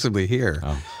could possibly hear.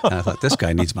 Oh. And I thought, this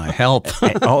guy needs my help.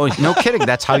 Oh, no kidding.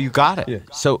 That's how you got it. Yeah.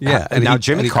 So and now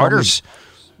Jimmy Carter's...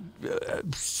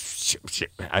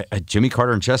 Jimmy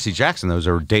Carter and Jesse Jackson, those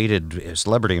are dated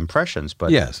celebrity impressions,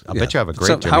 but yes, I bet you have a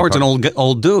great Jimmy Howard's Carter. an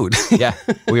old dude. Yeah,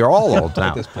 we are all old now.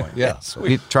 At this point, yeah.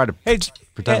 We try to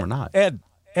pretend we're not. Ed,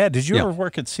 did you ever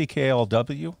work at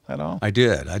CKLW at all? I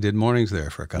did. I did mornings there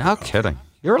for a couple No kidding.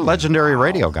 You're a legendary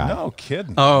radio guy. No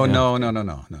kidding. Oh, no.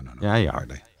 Yeah, you are.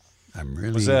 I'm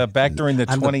really... Was that back during the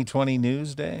 2020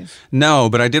 news days? No,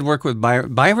 but I did work with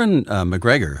Byron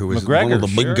McGregor, who was one of the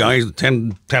big guys,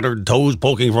 10 tattered toes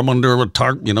poking from under a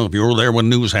tarp. If you were there when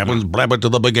news happens, blab it to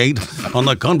the Big 8 on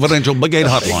the confidential Big 8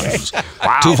 hotlines.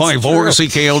 Wow. 254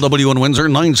 CKLW in Windsor,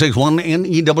 961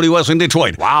 NEWS in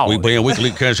Detroit. Wow. We pay a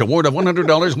weekly cash award of $100,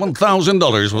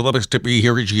 $1,000 for the best tippy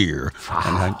here each year.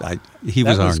 Wow. And he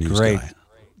was our news guy.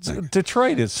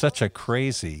 Detroit is such a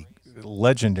crazy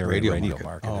legendary radio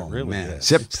market. Oh, it really is.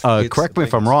 Zip, correct me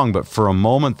if I'm wrong, but for a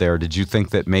moment there, did you think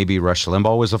that maybe Rush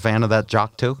Limbaugh was a fan of that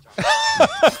jock too?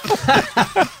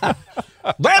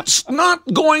 That's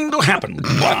not going to happen,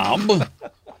 Bob.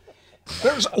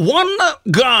 There's one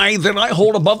guy that I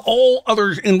hold above all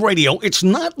others in radio. It's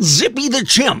not Zippy the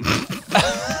Chimp.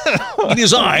 It is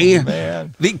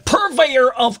the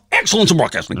purveyor of excellence in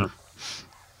broadcasting.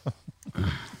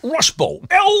 Rushbo.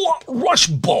 L.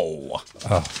 Rushbo.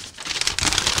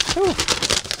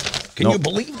 Can you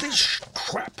believe this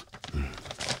crap?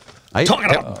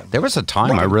 There was a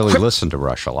time I really listened to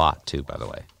Rush a lot too. By the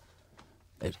way,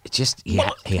 it just he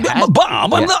had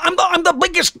Bob. Yeah. I'm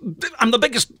the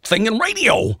biggest thing in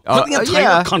radio for the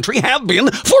entire country. Have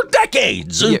been for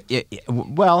decades. Yeah,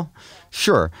 well,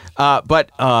 sure,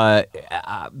 but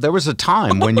there was a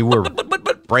time when you were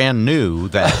brand new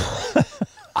that.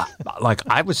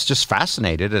 I was just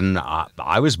fascinated, and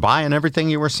I was buying everything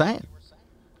you were saying,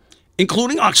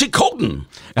 including OxyContin.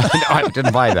 No, I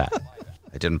didn't buy that.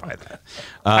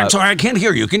 I'm sorry, I can't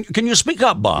hear you. Can you speak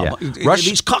up, Bob? Yeah.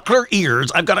 These cochlear ears.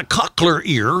 I've got a cochlear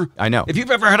ear. I know. If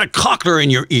you've ever had a cochlear in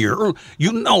your ear,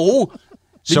 you know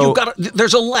that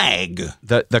there's a lag.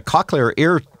 The cochlear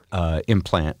ear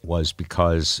implant was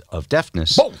because of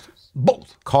deafness.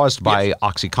 Both. Caused by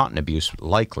OxyContin abuse,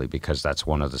 likely because that's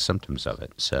one of the symptoms of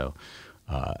it. So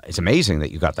it's amazing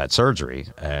that you got that surgery,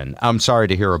 and I'm sorry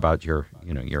to hear about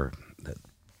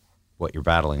what you're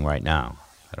battling right now.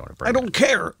 I don't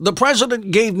care. The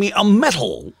president gave me a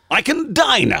medal. I can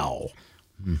die now.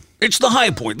 It's the high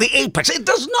point, the apex. It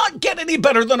does not get any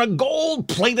better than a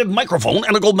gold-plated microphone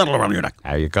and a gold medal around your neck.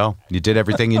 There you go. You did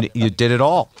everything. You did it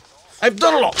all. I've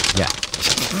done it all. Yeah.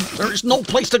 There is no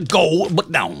place to go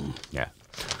but down. Yeah.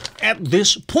 At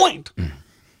this point.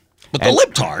 But the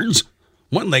libtards,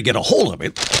 when they get a hold of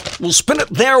it, will spin it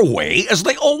their way as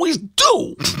they always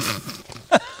do.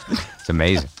 It's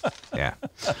amazing. Yeah.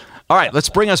 All right, let's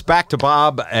bring us back to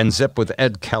Bob and Zip with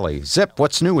Ed Kelly. Zip,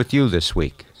 what's new with you this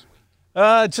week?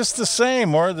 Just the same,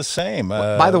 more of the same.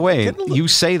 By the way, you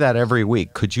say that every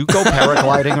week. Could you go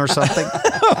paragliding or something?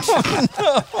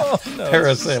 No,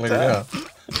 Parasailing, yeah.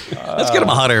 Let's get him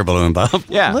a hot air balloon, Bob.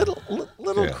 Yeah.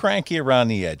 Little cranky around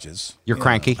the edges. You're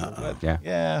cranky?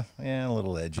 Yeah, a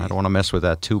little edgy. I don't want to mess with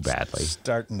that too badly. It's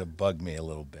starting to bug me a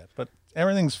little bit, but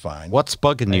everything's fine. What's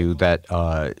bugging you that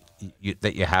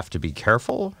you have to be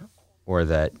careful? Or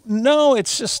that? No,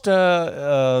 it's just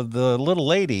the little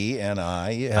lady and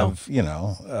I have,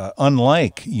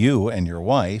 unlike you and your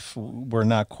wife, we're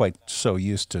not quite so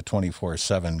used to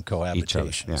 24/7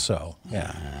 cohabitation. So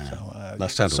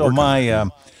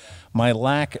my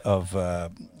lack of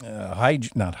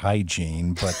not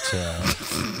hygiene, but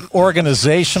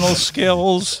organizational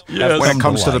skills. When it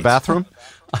comes to the bathroom,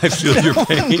 I feel your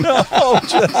pain.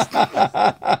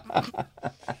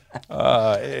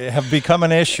 Have become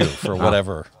an issue for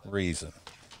whatever reason.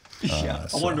 I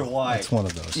wonder why. It's one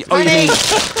of those. Honey!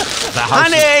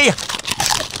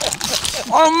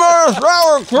 I'm the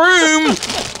sour cream!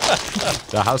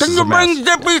 The house Can is you a mess. bring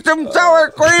Zippy some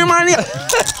sour cream, honey?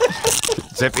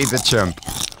 Zippy the Chimp.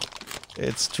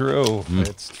 It's true.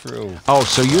 It's true. Oh,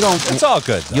 so you don't... It's all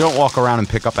good, though. You don't walk around and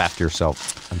pick up after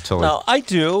yourself until... No, I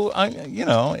do.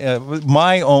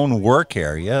 My own work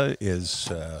area is,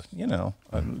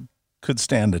 could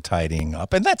stand a tidying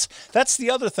up. And that's the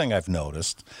other thing I've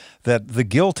noticed, that the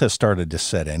guilt has started to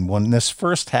set in. When this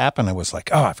first happened, I was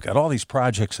like, I've got all these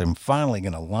projects. I'm finally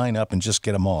going to line up and just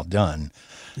get them all done.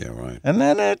 Yeah, right. And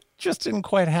then it just didn't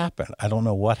quite happen. I don't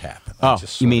know what happened.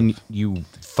 You mean you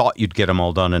thought you'd get them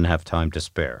all done and have time to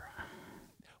spare?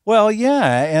 Well,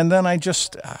 yeah, and then I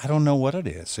don't know what it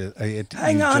is.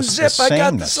 Hang on, Zip, I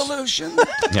got the solution.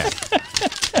 Yeah.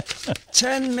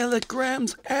 10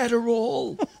 milligrams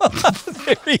Adderall.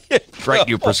 Great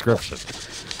new prescription.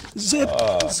 Zip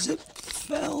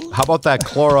fell. How about that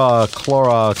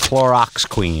Clorox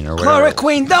Queen or whatever?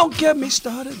 Chloroquine, don't get me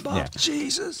started, Bob. Yeah.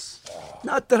 Jesus.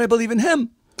 Not that I believe in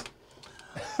him.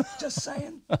 Just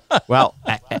saying. Well,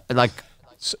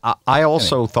 I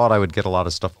also thought I would get a lot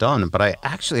of stuff done, but I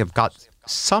actually have got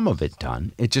some of it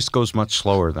done. It just goes much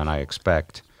slower than I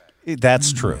expect.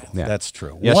 That's true. Yeah. That's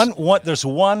true. Yes. There's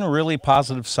one really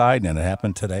positive side, and it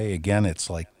happened today. Again, it's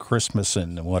like Christmas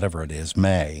and whatever it is,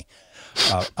 May.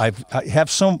 I have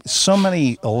so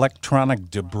many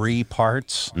electronic debris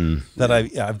parts that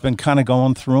I've been kind of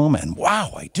going through them, and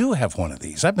wow, I do have one of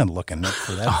these. I've been looking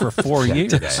for that for 4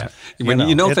 years.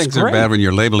 You know things are bad when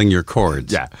you're labeling your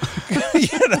cords. Yeah,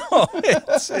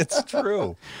 it's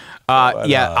true.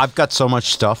 I've got so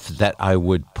much stuff that I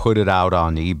would put it out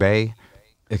on eBay,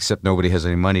 except nobody has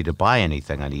any money to buy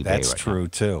anything on eBay. That's right true now.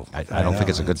 too. I don't think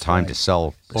it's a good time to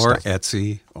sell or stuff.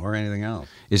 Etsy or anything else.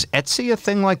 Is Etsy a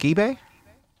thing like eBay?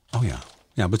 Oh yeah,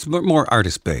 but it's more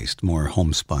artist based, more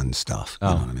homespun stuff. You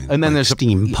know what I mean? And then like there's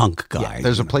steampunk guys. Yeah,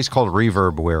 there's a place called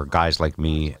Reverb where guys like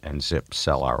me and Zip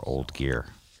sell our old gear.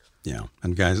 Yeah,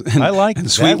 and guys,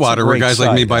 and Sweetwater, where guys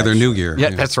like me buy their new gear.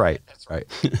 Yeah, that's right.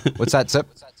 What's that, Zip?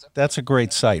 That's a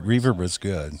great site. Reverb is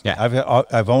good. Yeah,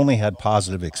 I've only had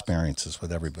positive experiences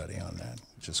with everybody on that,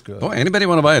 which is good. Oh, anybody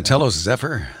want to buy a Telos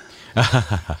Zephyr?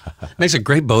 Makes a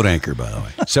great boat anchor, by the way.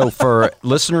 So for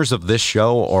listeners of this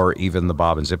show or even the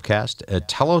Bob and Zipcast,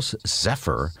 Telos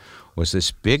Zephyr was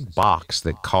this big box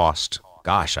that cost,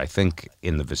 gosh, I think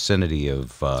in the vicinity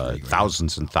of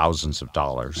thousands and thousands of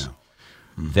dollars. Yeah.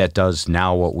 That does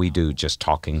now what we do, just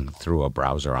talking through a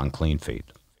browser on CleanFeed.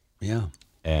 Yeah.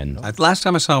 And last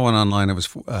time I saw one online, it was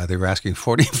they were asking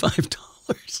 $45.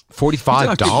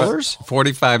 $45?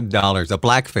 $45. A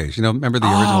blackface. You know, remember the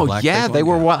original blackface? Yeah, they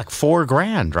were one? what, like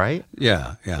 $4,000, right?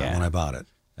 Yeah, when I bought it.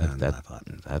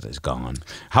 That is gone.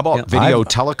 How about video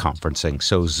teleconferencing?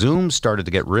 So Zoom started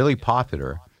to get really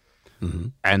popular. Mm-hmm.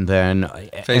 And then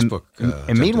Facebook.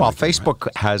 And meanwhile, Facebook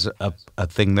has a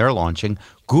thing they're launching.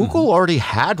 Google already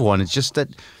had one. It's just that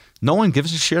no one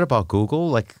gives a shit about Google.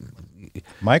 Like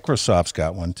Microsoft's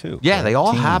got one too. Yeah, they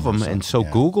all have them. And so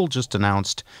Google just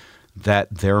announced that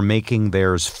they're making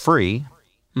theirs free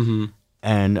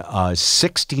and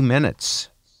 60 minutes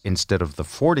instead of the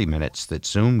 40 minutes that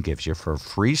Zoom gives you for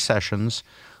free sessions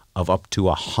of up to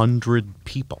 100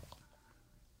 people.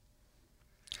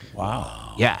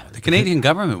 Wow. Yeah. The Canadian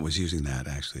government was using that,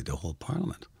 actually, the whole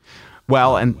parliament.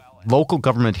 Well, and local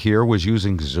government here was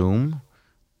using Zoom,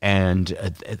 and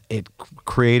it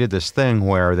created this thing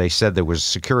where they said there was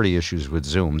security issues with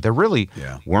Zoom. There really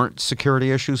weren't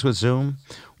security issues with Zoom.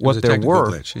 What there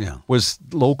were was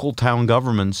local town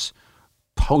governments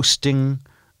posting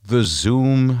the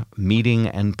Zoom meeting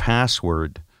and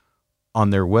password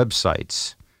on their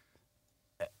websites.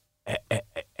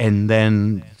 And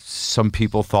then some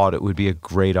people thought it would be a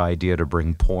great idea to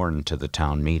bring porn to the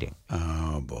town meeting.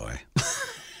 Oh, boy.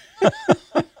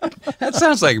 That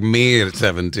sounds like me at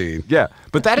 17. Yeah,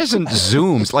 but that isn't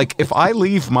Zoom's. Like, if I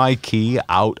leave my key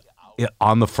out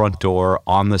on the front door,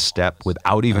 on the step,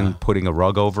 without even putting a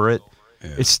rug over it,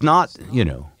 it's not,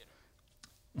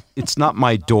 it's not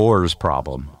my door's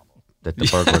problem that the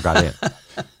burglar got in.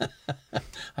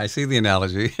 I see the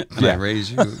analogy, and I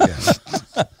raise you.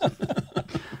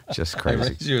 Just crazy. I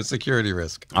raise you a security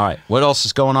risk. All right, what else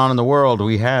is going on in the world?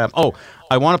 We have,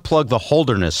 I want to plug the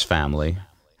Holderness family.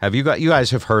 You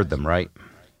guys have heard them, right?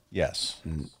 Yes.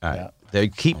 They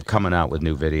keep coming out with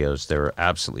new videos. They're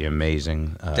absolutely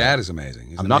amazing. Dad is amazing.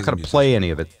 He's I'm not going to play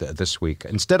any of it this week.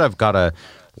 Instead, I've got a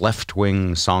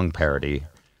left-wing song parody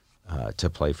to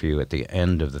play for you at the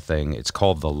end of the thing. It's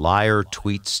called The Liar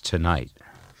Tweets Tonight.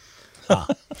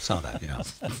 Saw that, yeah.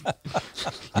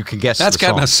 You can guess that's the song.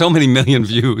 gotten us so many million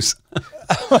views.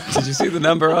 Did you see the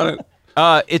number on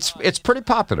it? It's pretty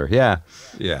popular, yeah.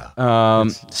 Yeah.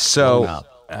 So...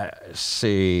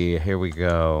 see, here we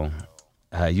go.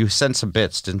 You sent some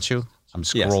bits, didn't you? I'm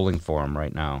scrolling for them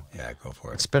right now. Yeah, go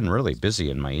for it. It's been really busy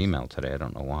in my email today. I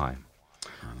don't know why.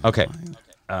 Okay.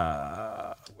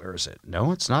 Where is it?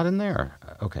 No, it's not in there.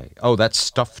 Okay. Oh, that's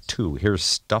stuff 2. Here's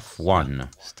stuff 1.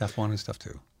 Stuff 1 and stuff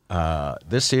 2.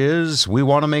 This is, we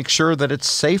want to make sure that it's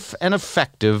safe and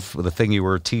effective. The thing you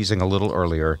were teasing a little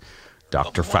earlier,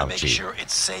 Dr.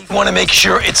 Fauci. We want to make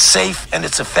sure it's safe and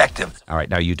it's effective. All right,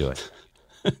 now you do it.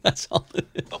 That's all it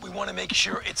is. But we want to make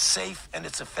sure it's safe and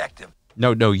it's effective.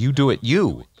 No, you do it.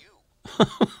 You.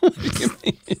 What do you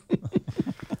mean?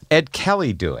 Ed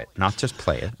Kelly do it, not just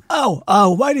play it.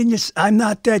 Why didn't you? I'm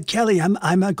not Ed Kelly.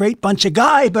 I'm a great bunch of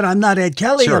guy, but I'm not Ed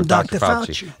Kelly. Sure, I'm Dr.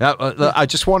 Fauci. Now, I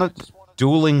just want to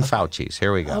dueling Fauci's.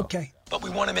 Here we go. Okay. But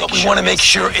we want to make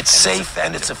sure it's safe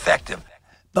and it's effective.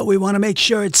 But we want to make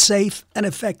sure it's safe and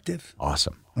effective.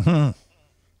 Awesome. Mm-hmm.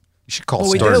 You should call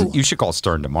Stern. You should call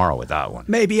Stern tomorrow with that one.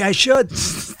 Maybe I should.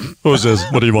 Who's this?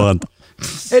 What do you want?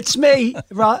 It's me,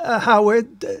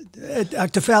 Howard,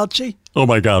 Dr. Fauci. Oh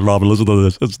my God, Robin, listen to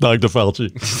this. It's Dr. Fauci.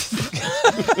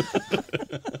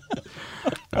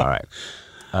 All right,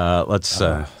 let's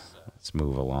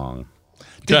move along.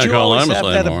 Did you always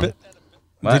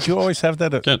have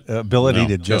that ability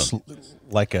to just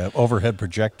like an overhead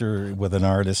projector with an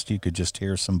artist? You could just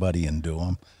hear somebody and do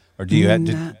them. Or do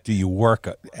you work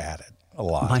at it a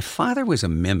lot? My father was a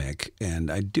mimic, and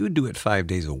I do it 5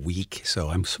 days a week, so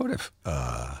I'm sort of...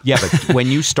 Yeah, but when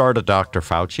you start a Dr.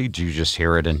 Fauci, do you just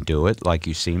hear it and do it like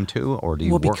you seem to, or do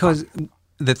you work because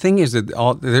the thing is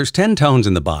that there's 10 tones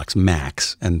in the box,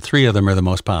 max, and 3 of them are the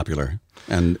most popular.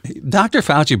 And Dr.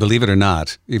 Fauci, believe it or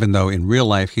not, even though in real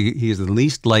life he is the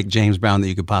least like James Brown that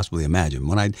you could possibly imagine.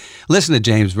 When I listen to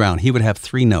James Brown, he would have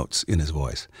 3 notes in his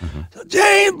voice. Mm-hmm. So,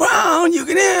 James Brown, you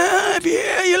can hear if you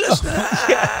hear you listen.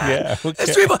 Yeah. Okay.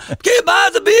 It's 3, 4. Get by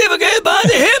the beaver, get by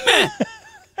the hit me.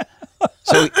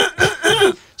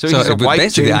 So he's a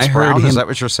white James Brown? Is that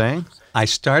what you're saying? I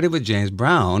started with James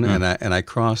Brown, and I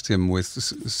crossed him with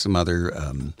some other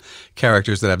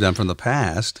characters that I've done from the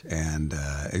past, and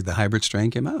the hybrid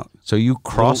strain came out. So you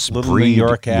Little New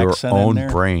York your accent in own there?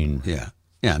 brain. Yeah.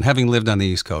 Yeah, and having lived on the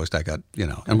East Coast, I got,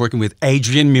 and working with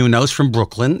Adrian Munoz from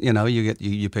Brooklyn,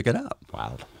 you pick it up.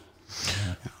 Wow.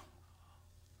 Yeah.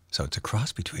 So it's a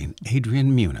cross between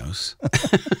Adrian Munoz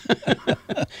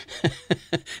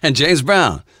and James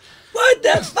Brown. What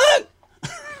the fuck?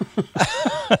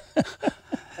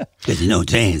 Because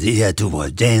James, he had two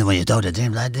voices. James, when you talk to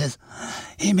James like this,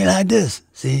 he be like this,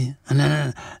 see? And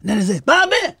then he say,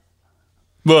 Bobby!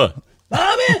 What?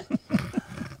 Bobby!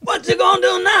 What you gonna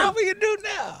do now? What you do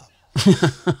now?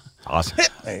 Awesome.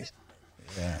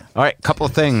 All right, couple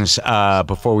of things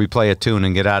before we play a tune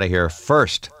and get out of here.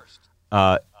 First,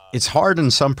 it's hard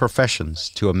in some professions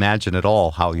to imagine at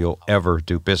all how you'll ever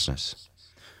do business.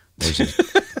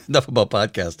 Enough about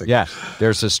podcasting. Yeah,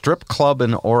 there's a strip club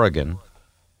in Oregon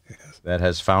that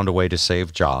has found a way to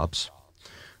save jobs,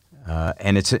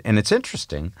 and it's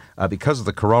interesting because of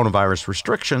the coronavirus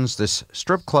restrictions. This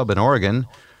strip club in Oregon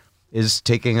is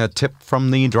taking a tip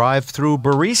from the drive-through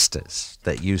baristas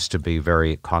that used to be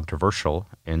very controversial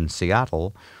in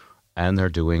Seattle, and they're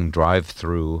doing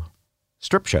drive-through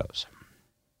strip shows.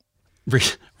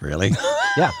 Really?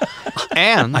 Yeah,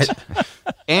 and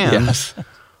Yes.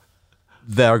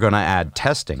 they're going to add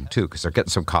testing too because they're getting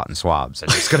some cotton swabs, and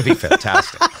it's going to be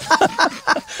fantastic.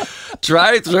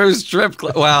 Drive-through strip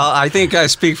club. Well, I think I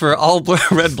speak for all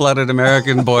red-blooded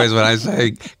American boys when I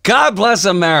say, God bless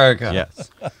America. Yes.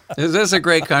 Is this a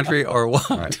great country or what?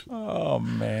 Right. Oh,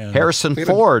 man. Harrison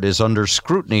Ford is under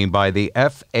scrutiny by the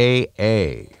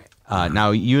FAA.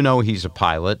 Now, he's a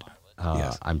pilot.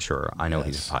 Yes. I'm sure. I know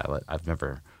he's a pilot. I've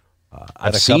never... Had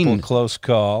I've a seen couple close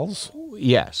calls.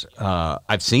 Yes.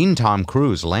 I've seen Tom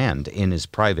Cruise land in his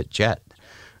private jet.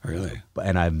 Really?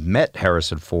 And I've met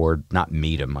Harrison Ford, not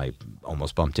meet him, I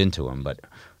almost bumped into him, but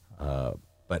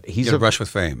he's a brush with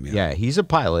fame. Yeah, he's a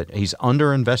pilot. He's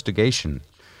under investigation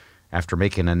after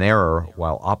making an error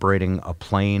while operating a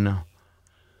plane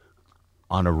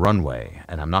on a runway.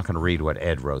 And I'm not going to read what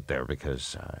Ed wrote there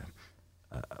because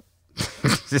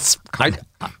it's kind of...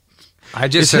 I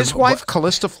just Is his wife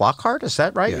Callista Flockhart? Is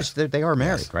that right? Yes. They are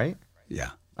married, Yes. right?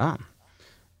 Yeah.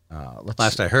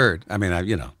 Last I heard. I mean, I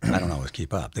don't always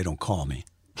keep up. They don't call me.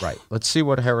 Right. Let's see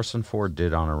what Harrison Ford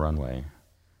did on a runway.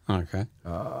 Okay.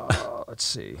 Let's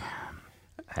see.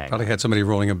 Probably had somebody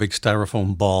rolling a big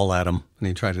styrofoam ball at him, and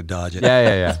he tried to dodge it.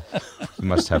 Yeah. He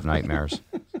must have nightmares.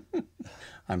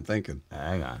 I'm thinking.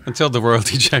 Hang on. Until the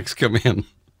royalty checks come in. And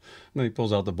then he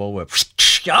pulls out the bullwhip.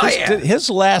 His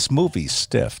last movie,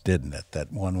 Stiff, didn't it?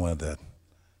 That one with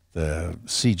the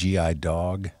CGI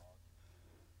dog.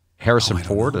 Harrison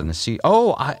Ford and the C.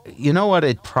 Oh, you know what?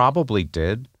 It probably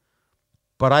did,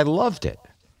 but I loved it.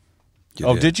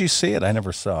 Did you see it? I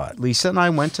never saw it. Lisa and I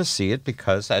went to see it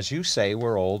because, as you say,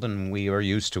 we're old and we are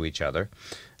used to each other.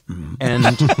 And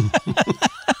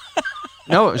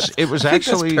no, it was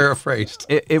actually paraphrased.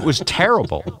 It was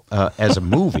terrible as a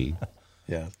movie.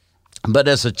 Yeah. But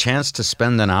as a chance to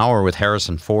spend an hour with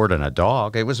Harrison Ford and a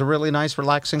dog, it was a really nice,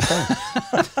 relaxing thing.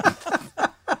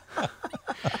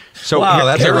 So wow,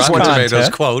 that's a Rotten Tomatoes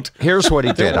content. quote. Here's what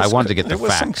he did. I wanted to get the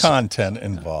facts. There was some content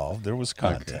involved. There was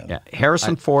content. Yeah.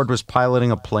 Harrison Ford was piloting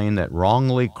a plane that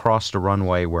wrongly crossed a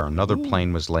runway where another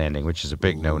plane was landing, which is a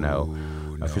big no-no.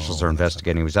 Officials are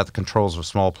investigating. He was at the controls of a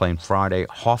small plane Friday,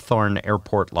 Hawthorne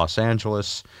Airport, Los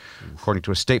Angeles. According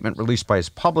to a statement released by his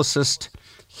publicist,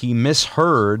 he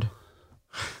misheard...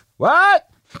 What?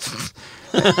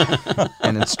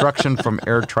 An instruction from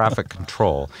air traffic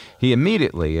control. He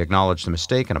immediately acknowledged the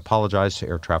mistake and apologized to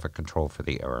air traffic control for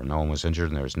the error. No one was injured,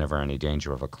 and there was never any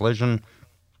danger of a collision.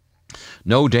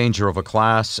 No danger of a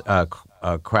crash.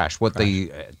 What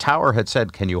the tower had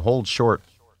said, can you hold short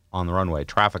on the runway,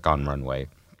 traffic on runway?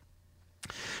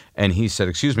 And he said,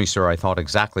 excuse me, sir, I thought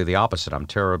exactly the opposite. I'm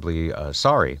terribly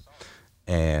sorry.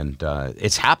 And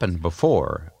it's happened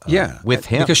before with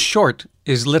him. Because short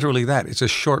is literally that. It's a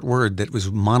short word that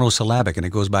was monosyllabic, and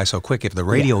it goes by so quick. If the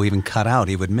radio even cut out,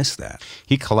 he would miss that.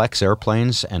 He collects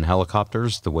airplanes and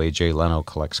helicopters the way Jay Leno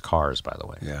collects cars, by the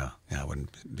way. Yeah, I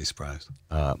wouldn't be surprised.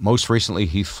 Most recently,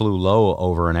 he flew low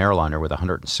over an airliner with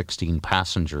 116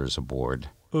 passengers aboard.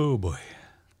 Oh, boy.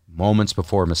 Moments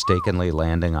before mistakenly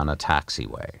landing on a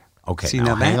taxiway. Okay, See,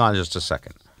 now hang that- on just a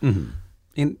second. Mm-hmm.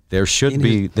 There should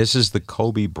be, this is the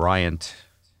Kobe Bryant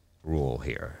rule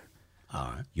here. All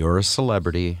right. You're a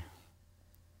celebrity,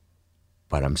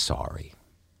 but I'm sorry.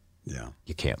 Yeah.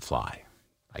 You can't fly.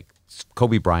 Like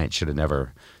Kobe Bryant should have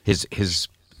never, his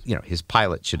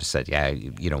pilot should have said, yeah,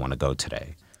 you don't want to go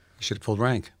today. You should have pulled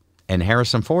rank. And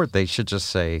Harrison Ford, they should just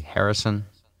say, Harrison,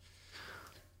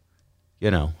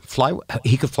 fly.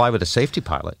 He could fly with a safety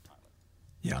pilot.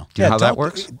 Yeah. Do you know how that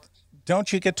works?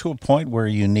 Don't you get to a point where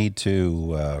you need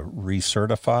to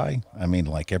recertify? I mean,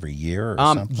 like every year or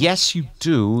something? Yes, you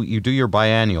do. You do your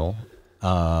biennial,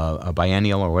 or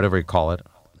whatever you call it.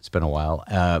 It's been a while.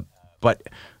 But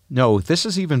no, this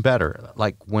is even better.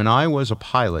 Like when I was a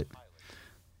pilot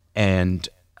and,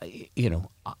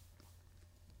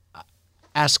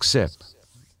 ask Zip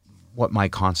what my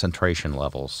concentration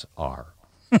levels are.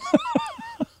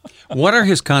 What are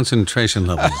his concentration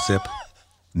levels, Zip?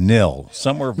 Nil.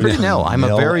 Somewhere pretty between nil. I'm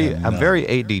nil very and very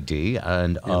ADD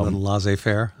and a little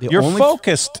laissez-faire. You're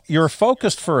focused. You're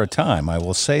focused for a time. I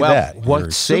will say that.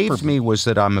 What saved me was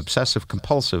that I'm obsessive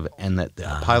compulsive, and that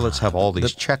pilots have all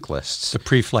these checklists. The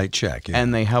pre-flight check, yeah.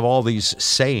 And they have all these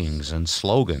sayings and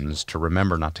slogans to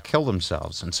remember not to kill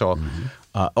themselves. And so,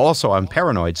 also I'm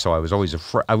paranoid, so I was always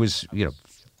afraid. I was,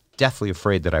 deathly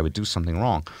afraid that I would do something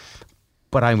wrong.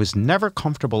 But I was never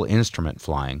comfortable instrument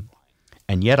flying.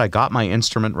 And yet I got my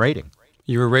instrument rating.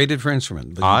 You were rated for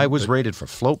instrument. I was rated for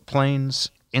float planes,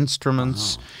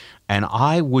 instruments, and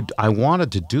I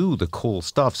wanted to do the cool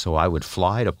stuff, so I would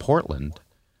fly to Portland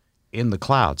in the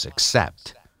clouds,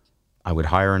 except I would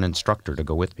hire an instructor to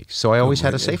go with me. So I always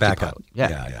had a safety pilot.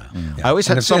 Yeah. I always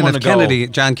had someone to go.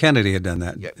 John Kennedy had done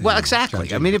that. Well,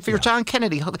 exactly. I mean, if you're John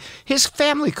Kennedy, his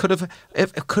family could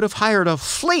have hired a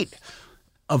fleet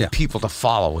of people to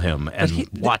follow him and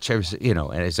watch as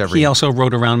every. He also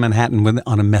rode around Manhattan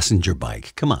on a messenger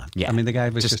bike. Come on. Yeah. I mean, the guy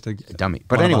was just a dummy.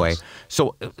 But anyway,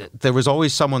 so there was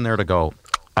always someone there to go,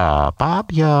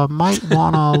 Bob, you might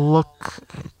want to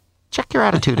check your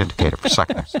attitude indicator for a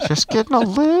second. Just getting a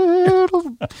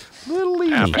little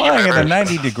lean. Flying at a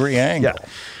 90-degree angle. Yeah.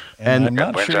 And I'm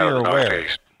not Winds sure out you're of the aware.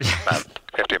 northeast, about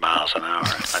 50 miles an hour.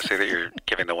 I see that you're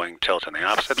giving the wing tilt in the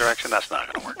opposite direction. That's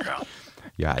not going to work out.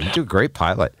 Yeah, you do a great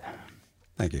pilot.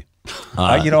 Thank you.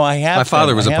 I have. My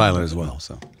father was a pilot as well,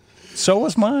 so. So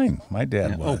was mine. My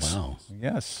dad was. Oh, wow.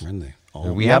 Yes. Really?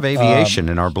 We have aviation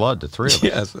in our blood, the three of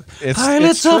us. Yes.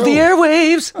 Pilots of the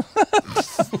airwaves.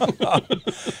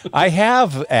 I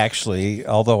have actually,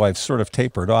 although I've sort of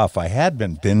tapered off, I had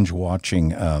been binge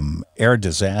watching Air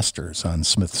Disasters on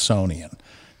Smithsonian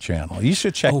Channel. You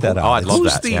should check that out. Oh, I'd love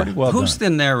that. Who's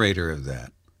the narrator of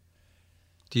that?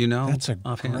 Do you know? That's a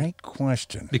offhand? great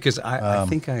question. Because I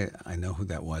think I know who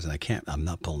that was, and I'm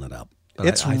not pulling it up. But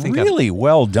It's I think really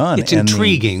well done. It's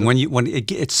intriguing when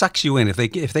it sucks you in. If they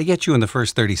get you in the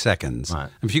first 30 seconds, right.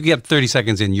 If you get 30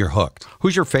 seconds in, you're hooked.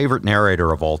 Who's your favorite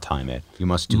narrator of all time, Ed? You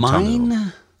must do something.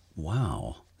 Mine?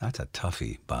 Wow, that's a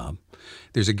toughie, Bob.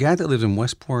 There's a guy that lives in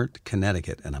Westport,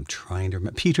 Connecticut, and I'm trying to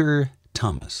remember. Peter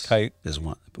Thomas is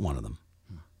one of them.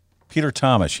 Peter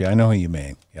Thomas, yeah, I know who you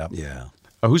mean. Yep. Yeah.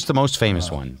 Who's the most famous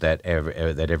one that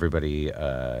everybody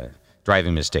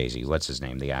driving Miss Daisy? What's his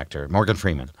name? The actor Morgan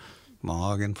Freeman.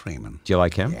 Morgan Freeman. Do you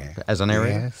like him as a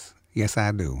narrator? Yes,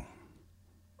 I do.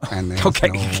 And okay,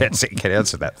 you can't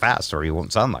answer that fast, or you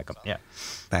won't sound like him. Yeah,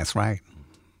 that's right.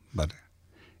 But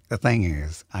the thing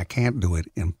is, I can't do it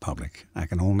in public. I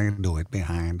can only do it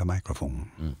behind the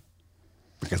microphone,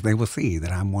 because they will see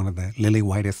that I'm one of the lily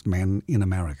whitest men in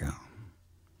America.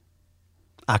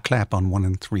 I clap on 1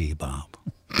 and 3, Bob.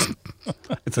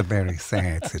 It's a very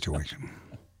sad situation.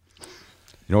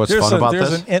 You know what's fun about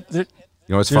this?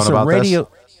 You know what's fun about this?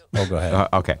 Oh, go ahead.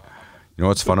 Okay. You know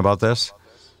what's fun about this?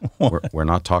 We're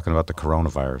not talking about the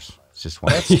coronavirus. It's just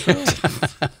one.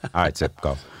 All right, Zip,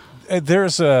 go.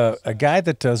 There's a guy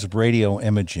that does radio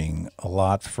imaging a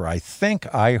lot for, I think,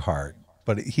 iHeart,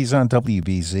 but he's on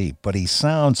WBZ, but he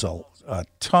sounds a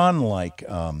ton like,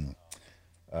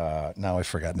 now I've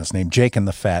forgotten his name, Jake and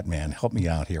the Fat Man. Help me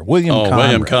out here.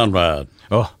 William Conrad.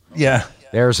 Oh, yeah.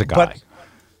 There's a guy.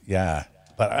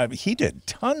 But he did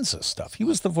tons of stuff. He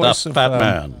was the voice of Fat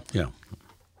Man. Yeah.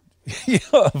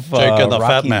 of, Jake and the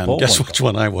Rocky Fat Man. Bullwinkle. Guess which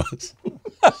one I was?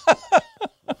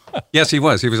 Yes, he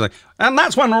was. He was like, and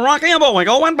that's when Rocky and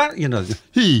Bullwinkle went back. You know.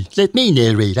 Hey, let me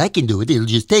narrate. I can do it. It'll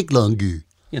just take longer.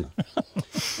 You know.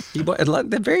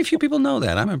 Very few people know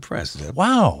that. I'm impressed.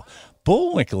 Wow.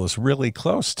 Bullwinkle is really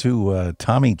close to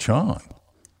Tommy Chong.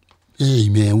 Hey,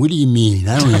 man, what do you mean?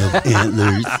 I don't have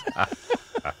antlers.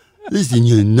 Listen,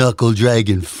 you knuckle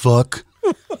dragging fuck.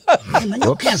 Hey, man,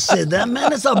 you can't say that,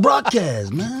 man. It's a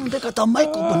broadcast, man. They got the mic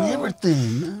open and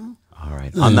everything, man. All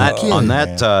right. On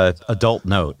that adult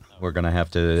note, we're going to have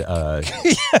to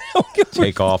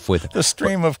take off with the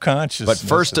stream of consciousness. But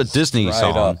first, a Disney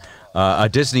song. A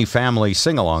Disney family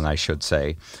sing-along, I should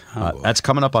say. That's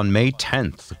coming up on May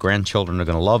 10th. The grandchildren are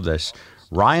going to love this.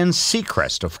 Ryan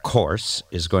Seacrest, of course,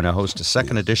 is going to host a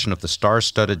second edition of the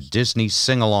star-studded Disney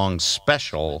Sing-Along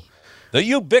Special. The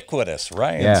ubiquitous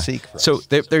Ryan Seacrest. So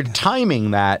they're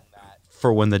timing that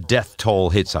for when the death toll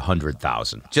hits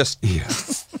 100,000. Just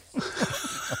as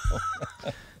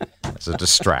a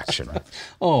distraction.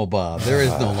 Oh, Bob, there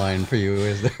is no line for you,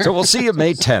 is there? So we'll see you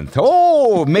May 10th.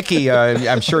 Oh, Mickey,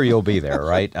 I'm sure you'll be there,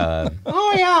 right?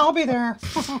 Oh, yeah, I'll be there.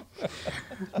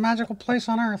 Magical place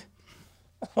on earth.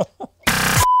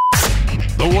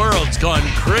 The world's gone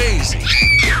crazy.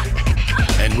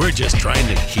 And we're just trying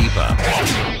to keep up.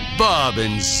 Bob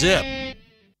and Zip.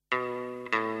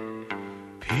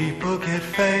 People get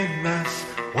famous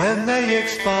when they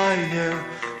expire.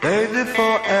 They live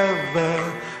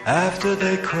forever after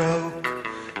they croak.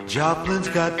 Joplin's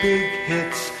got big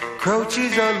hits.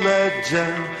 Croce's a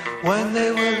legend. When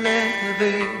they were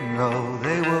living, oh,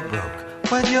 they were broke.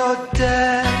 When you're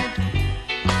dead,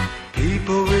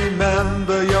 people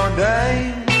remember your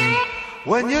name.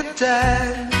 When you're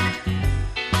dead,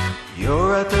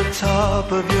 you're at the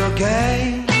top of your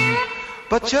game.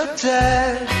 But you're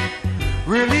dead,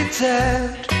 really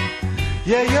dead.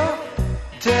 Yeah, you're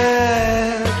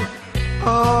dead.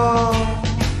 Oh,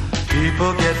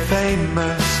 people get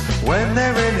famous when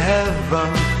they're in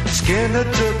heaven. Skinner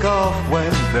took off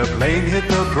when the plane hit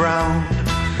the ground.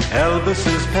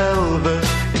 Elvis's pelvis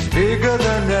is bigger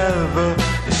than ever.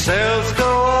 The sales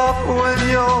go up when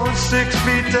you're 6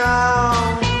 feet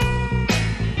down.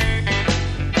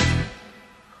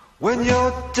 When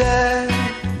you're dead,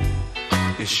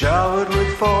 you're showered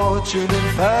with fortune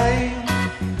and fame.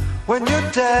 When you're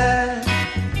dead,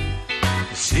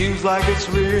 it seems like it's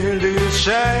really a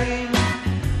shame.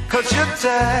 'Cause you're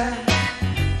dead,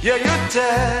 yeah, you're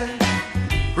dead,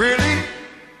 really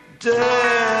dead.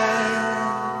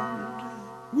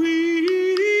 We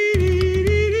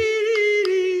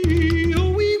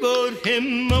vote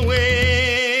him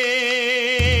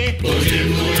away. Vote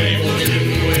him away, vote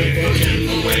him away, vote him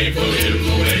away,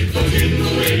 vote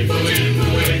him away, vote him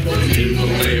away, vote him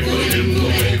away, vote him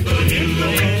away, vote him away, vote him away,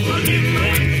 vote him away,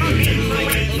 vote him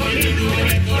away, vote him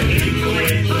away, vote him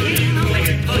away, vote him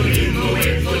away, vote him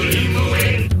away, vote him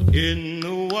away. In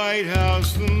the White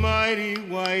House, the mighty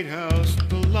White House,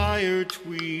 the liar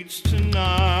tweets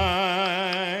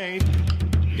tonight.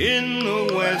 In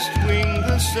the West Wing,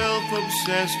 the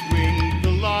self-obsessed wing,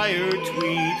 the liar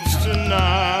tweets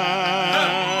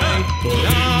tonight.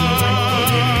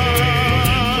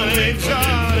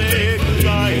 Non-exotic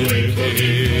liar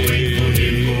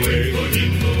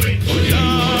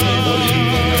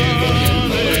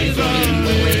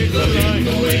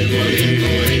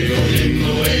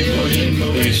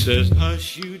He says,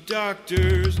 hush you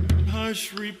doctors,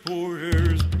 hush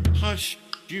reporters, hush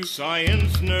you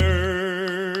science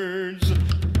nerds.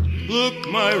 Look,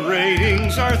 my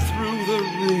ratings are through the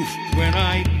roof when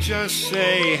I just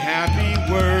say happy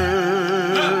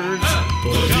words.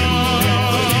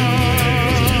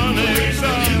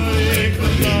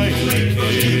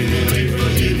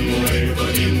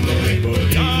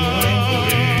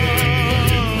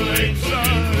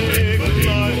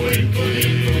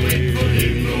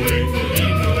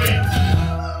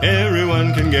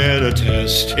 Everyone can get a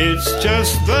test. It's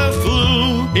just the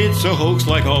flu. It's a hoax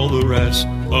like all the rest.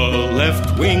 A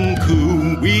left-wing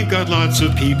coup. We've got lots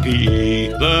of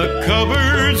PPE. The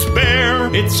cupboard's bare.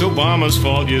 It's Obama's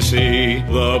fault, you see.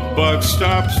 The buck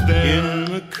stops there. In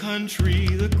the country,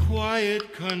 the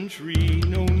quiet country,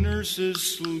 no nurses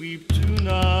sleep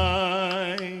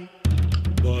tonight.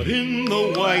 But in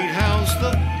the White House,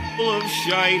 the full of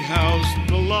shite house,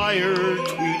 the liar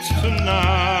tweets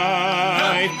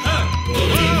tonight.